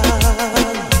matan,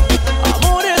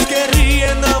 amores que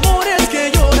ríen, amores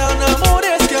que lloran,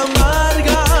 amores que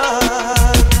amargan.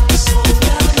 Son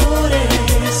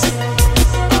amores,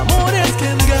 amores que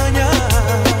engañan,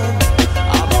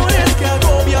 amores que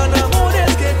agobian,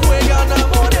 amores que juegan,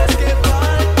 amores que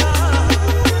faltan.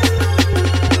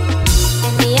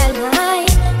 En mi alma hay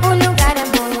un lugar,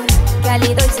 amor,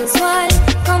 cálido y sensual,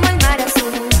 como el mar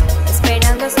azul.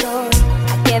 Esperando estoy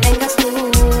a que vengas tú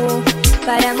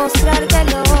para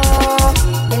mostrártelo.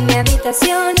 En mi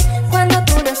habitación, cuando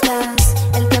tú no estás,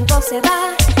 el tiempo se va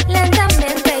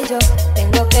lentamente y yo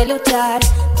tengo que luchar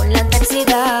con la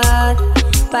adversidad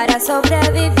para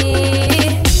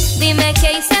sobrevivir. Dime qué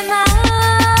hice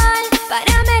mal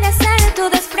para merecer tu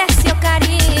desprecio,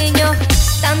 cariño.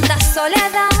 Tanta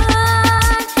soledad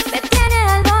me tiene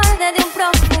al borde de un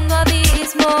profundo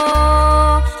abismo.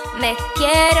 Me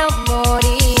quiero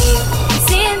morir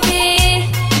sin ti,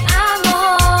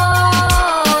 amor.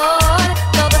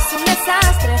 Todo es un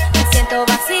desastre, me siento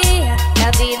vacía. La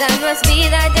vida no es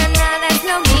vida, ya nada es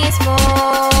lo mismo.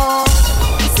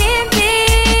 Sin ti,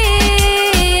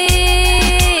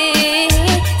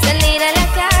 salir a la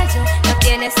calle no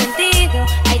tiene sentido.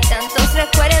 Hay tantos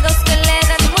recuerdos que le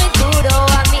dan muy duro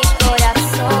a mi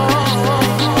corazón.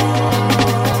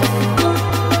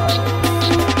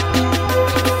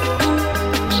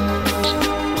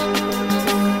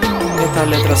 Estas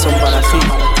letras son para ti.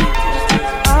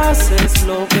 Haces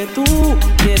lo que tú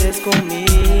quieres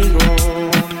conmigo.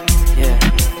 Yeah.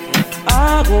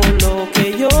 Hago lo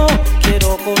que yo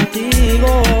quiero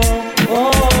contigo.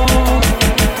 Oh.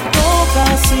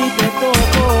 Tocas y te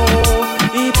toco.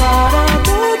 Y para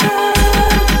tocar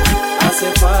hace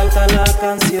falta la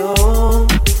canción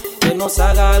que nos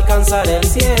haga alcanzar el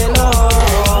cielo.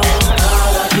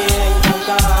 Cada quien con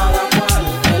cada cual,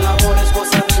 el amor es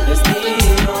cosa del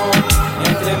destino.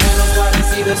 Entre menos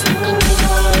parecidos uno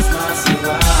es más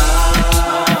igual.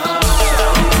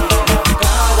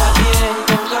 Cada quien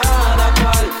con cada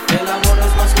cual, el amor no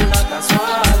es más que una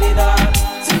casualidad.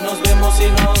 Si nos vemos y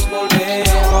nos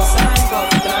volvemos a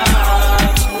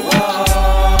encontrar. Oh,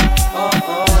 oh,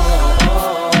 oh,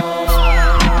 oh.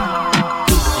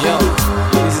 Yo,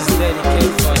 this is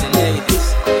dedicated for the ladies,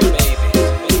 baby.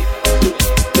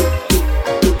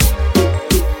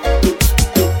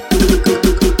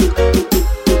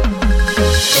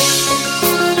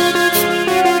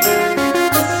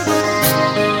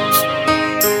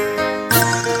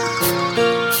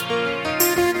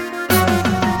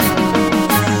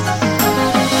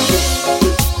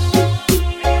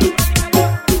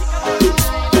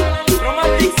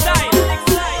 Romantic Style,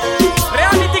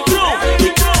 Reality Crew,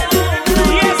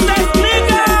 y esta es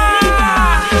Mica.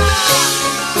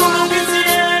 Como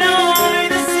quisiera hoy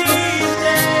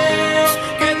decirte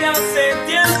que de hace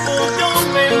tiempo yo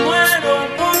me muero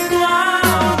por tu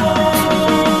amor.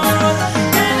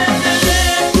 Que desde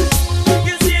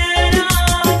quisiera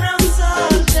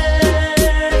abrazarte,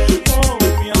 oh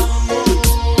mi amor,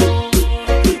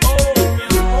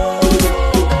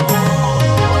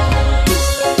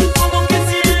 Como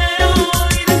quisiera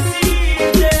hoy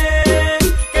decirte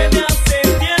que de hace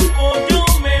tiempo yo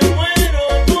me muero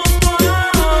por tu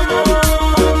amor.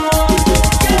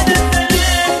 Que desde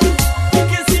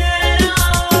quisiera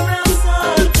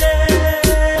abrazarte,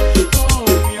 oh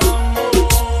mi amor,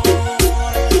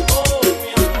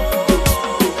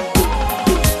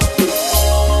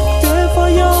 Te he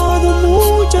fallado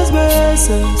muchas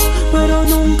veces, pero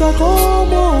nunca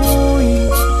como hoy.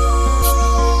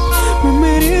 Me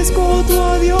merezco tu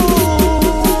adiós.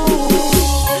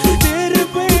 De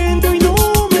repente hoy no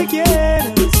me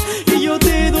quieres y yo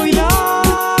te doy la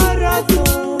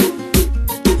razón.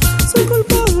 Soy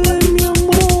culpable, mi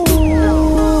amor.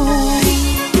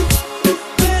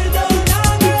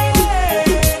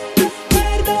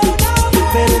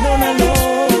 Perdónalo.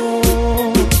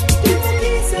 Yo no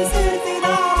quise hacerte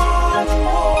daño.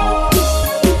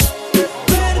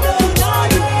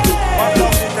 Perdónalo.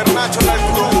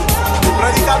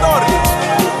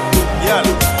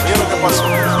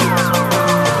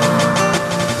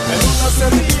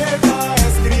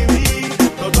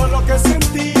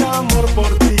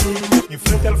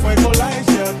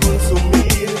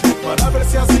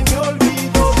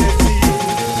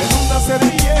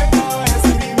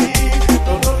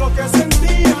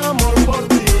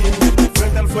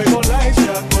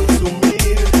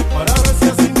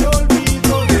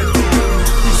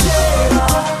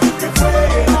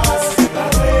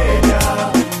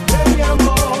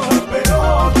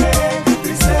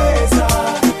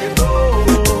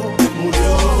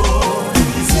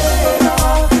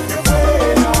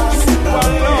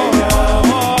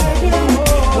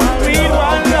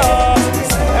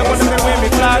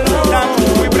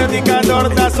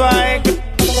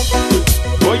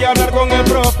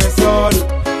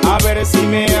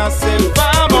 me hace el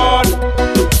favor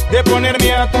de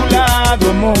ponerme a tu lado,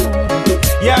 amor,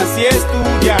 y así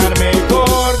estudiar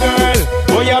mejor, girl.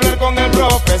 Voy a hablar con el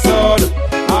profesor,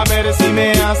 a ver si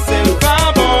me hace el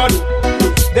favor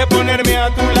de ponerme a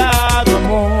tu lado,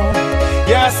 amor,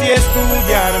 y así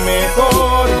estudiar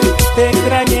mejor. Te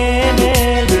extrañé en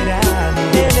el verano,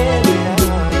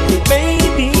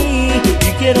 baby,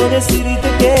 y quiero decirte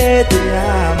que te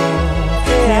amo,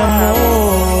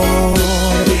 amor.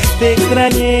 Te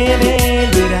extrañé en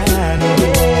el verano,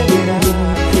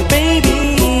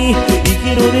 baby, y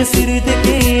quiero decirte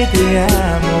que te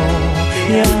amo,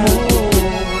 mi amor.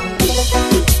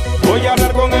 Voy a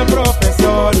hablar con el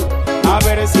profesor, a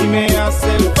ver si me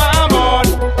hace el favor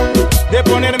de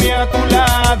ponerme a tu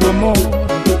lado, amor,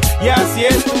 y así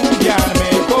estudiar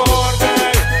mejor,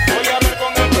 girl. Voy a hablar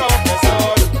con el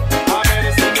profesor, a ver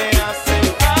si me hace el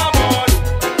favor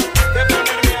de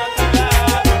ponerme a tu lado.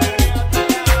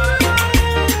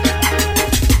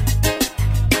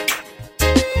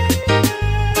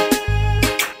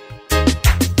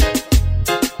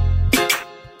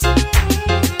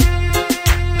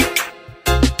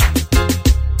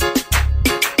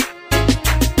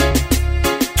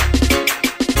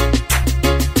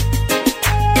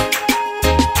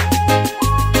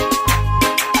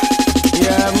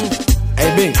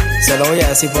 Se lo voy a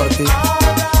decir por ti,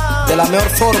 de la mejor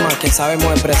forma que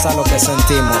sabemos expresar lo que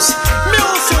sentimos.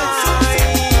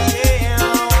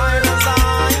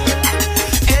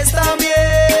 Está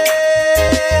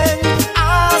bien,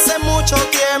 hace mucho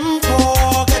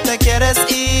tiempo que te quieres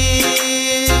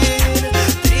ir.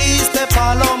 Triste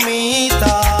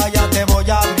palomita, ya te voy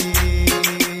a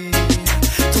abrir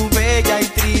tu bella y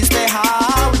triste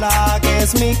jaula que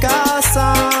es mi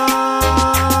casa.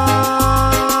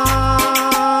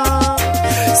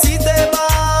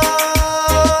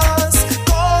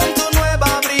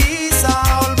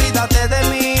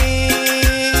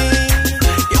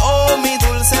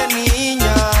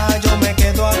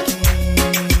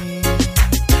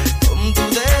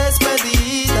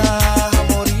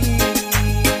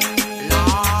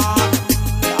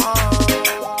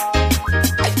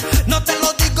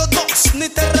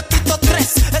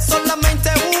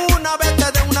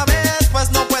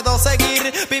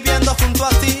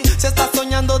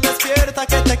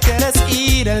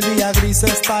 El día gris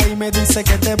está y me dice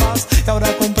que te vas, y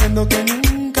ahora comprendo que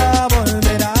nunca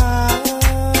volverás.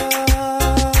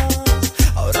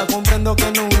 Ahora comprendo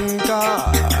que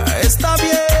nunca. Está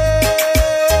bien,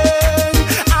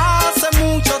 hace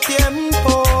mucho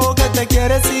tiempo que te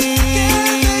quieres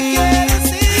ir.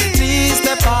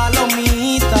 Triste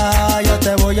palomita, yo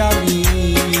te voy a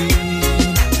abrir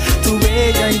tu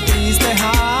bella y triste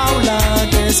jaula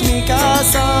que es mi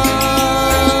casa.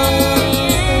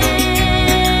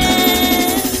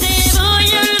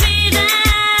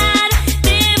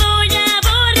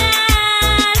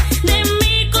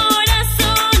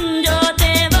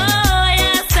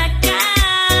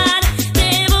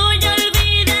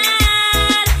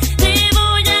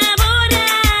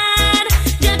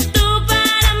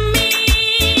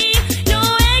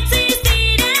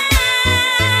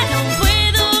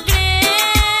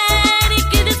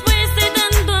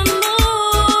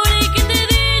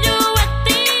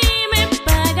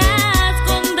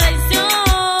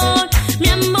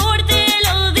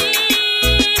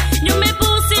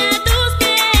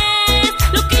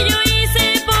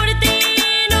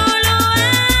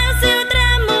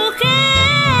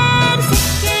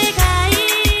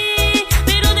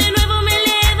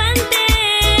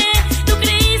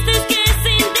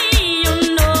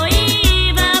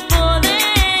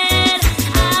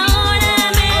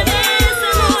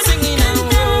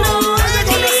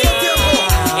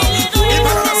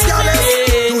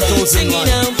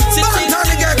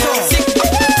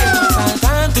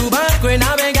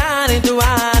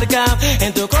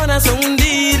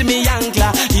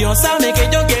 Sabe que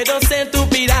yo quiero ser tu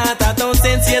pirata,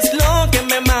 entonces si es lo que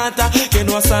me mata, que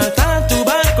no asaltar tu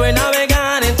barco y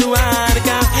navegar en tu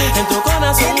arca, en tu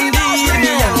corazón hundir mi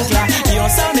ancla. Yo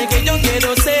sabe que yo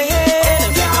quiero ser,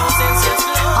 entonces si es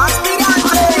lo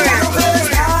aspirante. Ya no puedo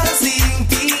estar sin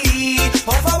ti,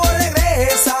 por favor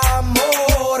regresa,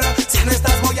 amor. Si no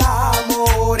estás voy a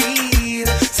morir,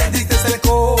 sentiste el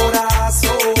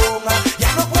corazón.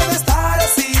 Ya no puedo estar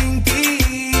sin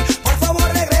ti, por favor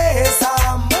regresa.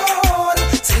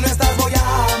 Si no estás voy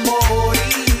a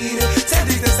morir,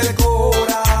 sentiste el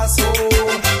corazón.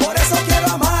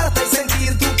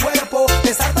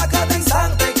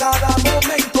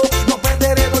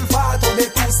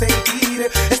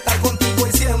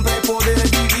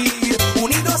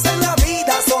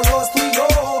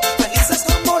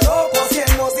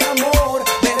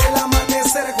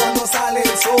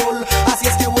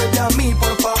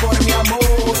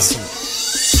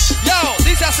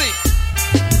 sí.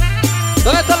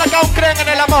 ¿Dónde están las que aún creen en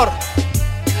el amor?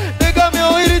 Déjame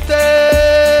oírte,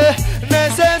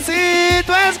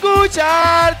 necesito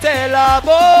escucharte la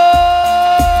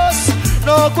voz.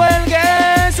 No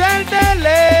cuelgues el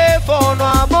teléfono,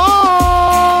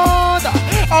 amor.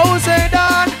 Aún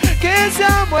serán que se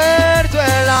ha muerto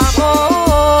el amor.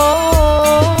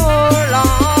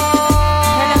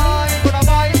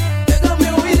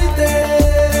 Déjame oírte,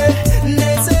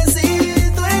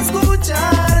 necesito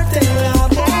escucharte la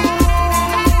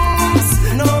voz.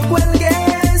 No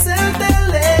cuelgues el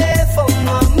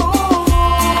teléfono, amor.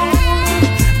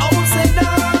 Aún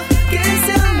será que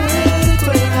se ha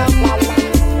muerto el amor.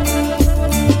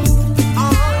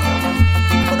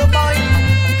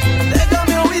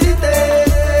 Déjame oírte,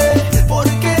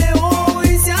 porque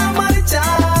hoy se ha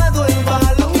marchado el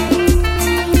balón.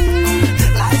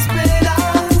 La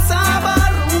esperanza va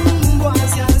rumbo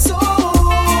hacia el sol,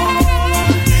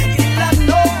 y la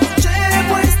noche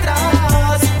muestra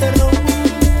su terror,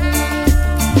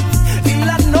 y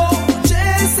la noche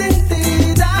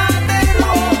sentirá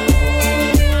terror.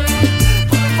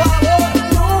 Por favor,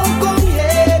 no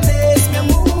congeles mi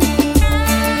amor.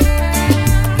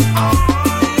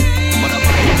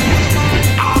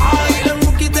 Ay, la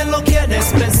rookie te lo quiere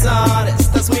expresar.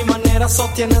 Esta es mi manera, solo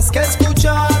tienes que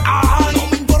escuchar. No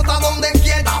me importa dónde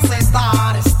quieras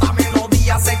estar. Esta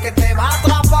melodía sé que te va a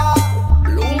atrapar.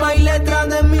 Pluma y letra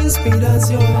de mi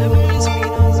inspiración.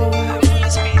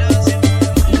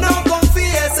 No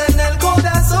confíes en el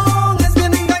corazón, es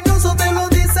bien engañoso, te lo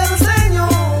dice el Señor.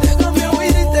 Déjame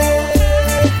oírte,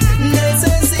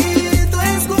 necesito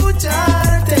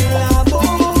escucharte la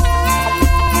voz.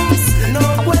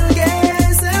 No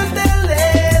cuelgues el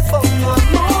teléfono,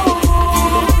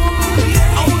 amor.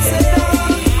 Aún será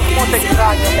 ¿Cómo te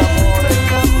extraño, mi amor?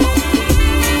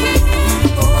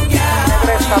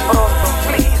 Regresa pronto,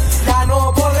 please. Ya no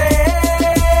podré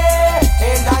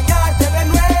engañarte de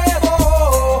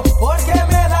nuevo, porque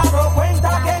me he dado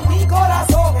cuenta que en mi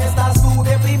corazón estás tú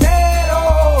de primero.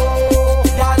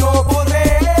 Ya no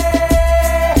podré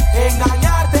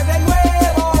engañarte de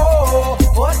nuevo,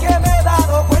 porque me he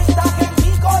dado cuenta que en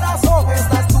mi corazón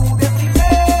estás tú de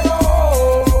primero.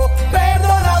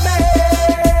 Perdóname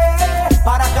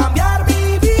para cambiar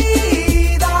mi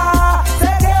vida.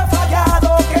 Sé que he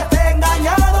fallado, que te he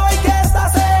engañado y que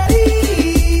estás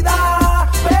herida.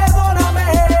 Perdóname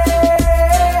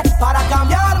para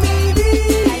cambiar mi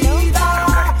vida.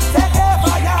 Sé que he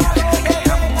fallado.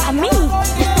 A mí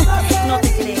no te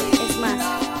creo, es más.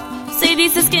 Si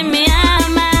dices que me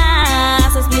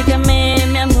amas, explícame,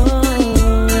 mi amor.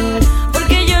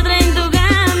 Porque yo trae en tu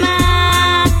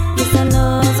gama y esa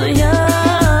no soy yo.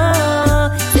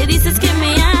 Si dices que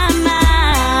me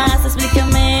amas,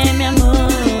 explícame, mi amor.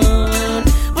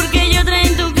 Porque yo trae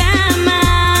en tu gama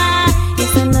y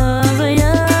esa no soy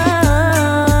yo.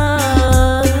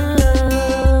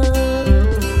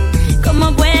 ¿Cómo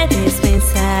puedes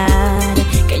pensar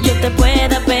que yo te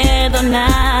pueda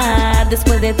perdonar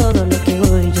después de todo lo que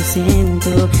hoy yo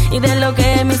siento y de lo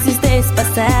que me hiciste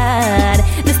pasar?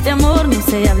 De este amor no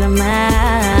se habla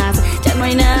más, ya no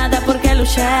hay nada por qué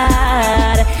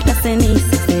luchar. Las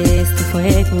cenizas de este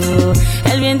fuego,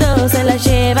 el viento se las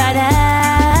llevará.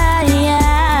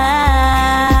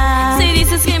 Si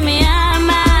dices que me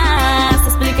amas,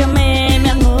 explícame, mi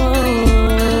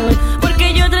amor.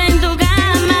 Porque yo trae en tu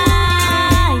cama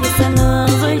y esa no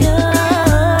soy yo.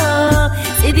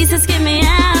 Si dices que me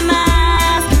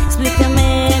amas,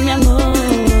 explícame, mi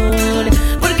amor.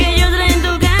 Porque yo trae en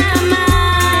tu cama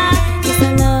y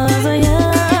esa no soy yo.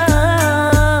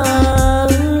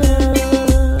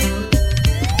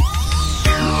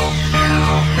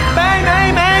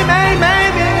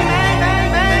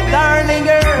 Darling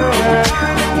girl,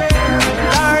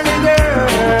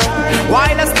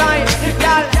 why last night,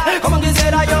 girl, como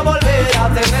quisiera yo volver a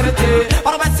tenerte,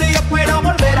 para ver si yo puedo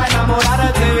volver a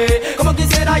enamorarte. Como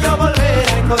quisiera yo volver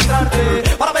a encontrarte,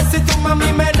 para ver si tú,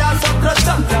 mami, me das otra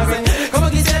chance. Como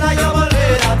quisiera yo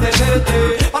volver a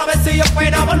tenerte, para ver si yo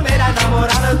puedo volver a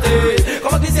enamorarte.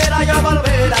 Como quisiera yo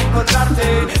volver a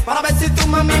encontrarte, para ver si tú,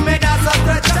 mami, me das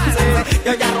otra chance.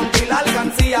 Yo ya rompí la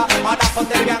alcancía para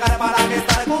poder viajar, para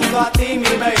estar junto a ti,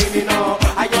 mi baby, no.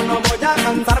 Ay, yo no voy a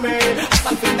cansarme, hasta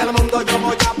el fin del mundo yo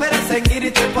voy a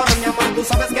perseguirte por mi amor. Tú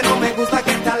sabes que no me gusta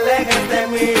que te alejes de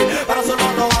mí, pero solo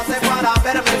lo haces para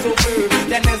verme sufrir.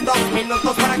 Tienes 2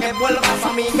 minutos para que vuelvas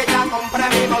a mí, que ya compré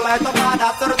mi boleto para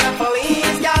hacerte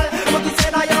feliz, girl. Como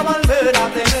quisiera yo volver a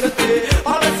tenerte,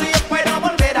 para ver si yo puedo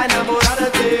volver a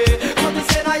enamorarte. Como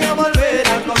quisiera yo volver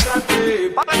a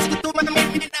encontrarte, para ver si tú me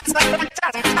miras.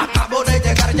 Acabo de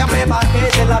llegar, ya me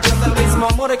bajé del avión del mismo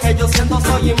amor amor que yo siento,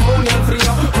 soy inmune al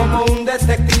frío. Como un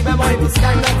detective voy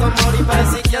buscando tu amor y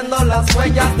persiguiendo las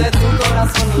huellas de tu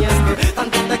corazón. Y es que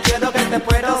tanto te quiero que te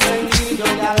puedo sentir yo,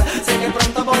 girl. Sé que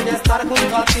pronto voy a estar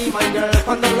junto a ti, my girl.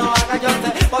 Cuando lo haga yo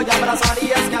te voy a abrazar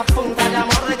y es que a punta de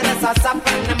amor regresas a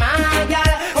Panamá,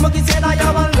 girl. Como quisiera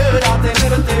yo volver a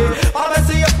tenerte, para ver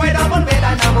si yo puedo volver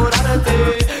a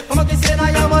enamorarte. Como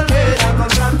quisiera yo volver a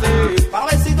encontrarte, para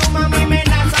ver si tu mami me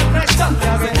das otra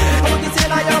chance. Como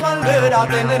quisiera yo volver a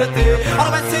tenerte, para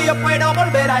ver si yo puedo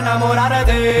volver a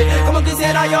enamorarte. Como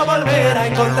quisiera yo volver a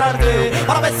encontrarte,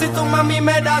 para ver si tu mami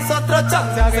me das otra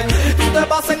chance. Tú te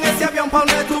vas en ese avión pa'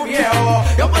 donde tu viejo,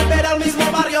 yo volveré al mismo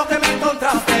barrio que me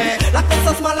encontraste. Las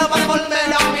cosas malas van a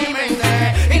volver a mi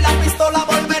mente y la pistola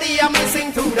volvería a mi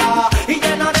cintura y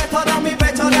llenaré todo mi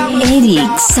pecho de amor.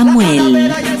 Erick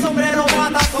Sammuel. Y el sombrero va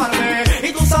a tatuarme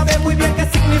y tú sabes muy bien qué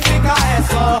significa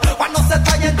eso. Cuando se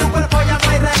talla en tu cuerpo ya no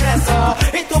hay regreso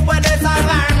y tú puedes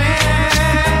salvarme,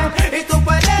 y tú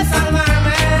puedes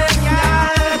salvarme,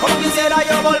 yeah. Como quisiera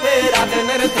yo volver a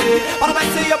tenerte, para ver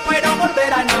si yo puedo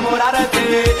volver a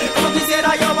enamorarte. Como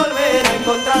quisiera yo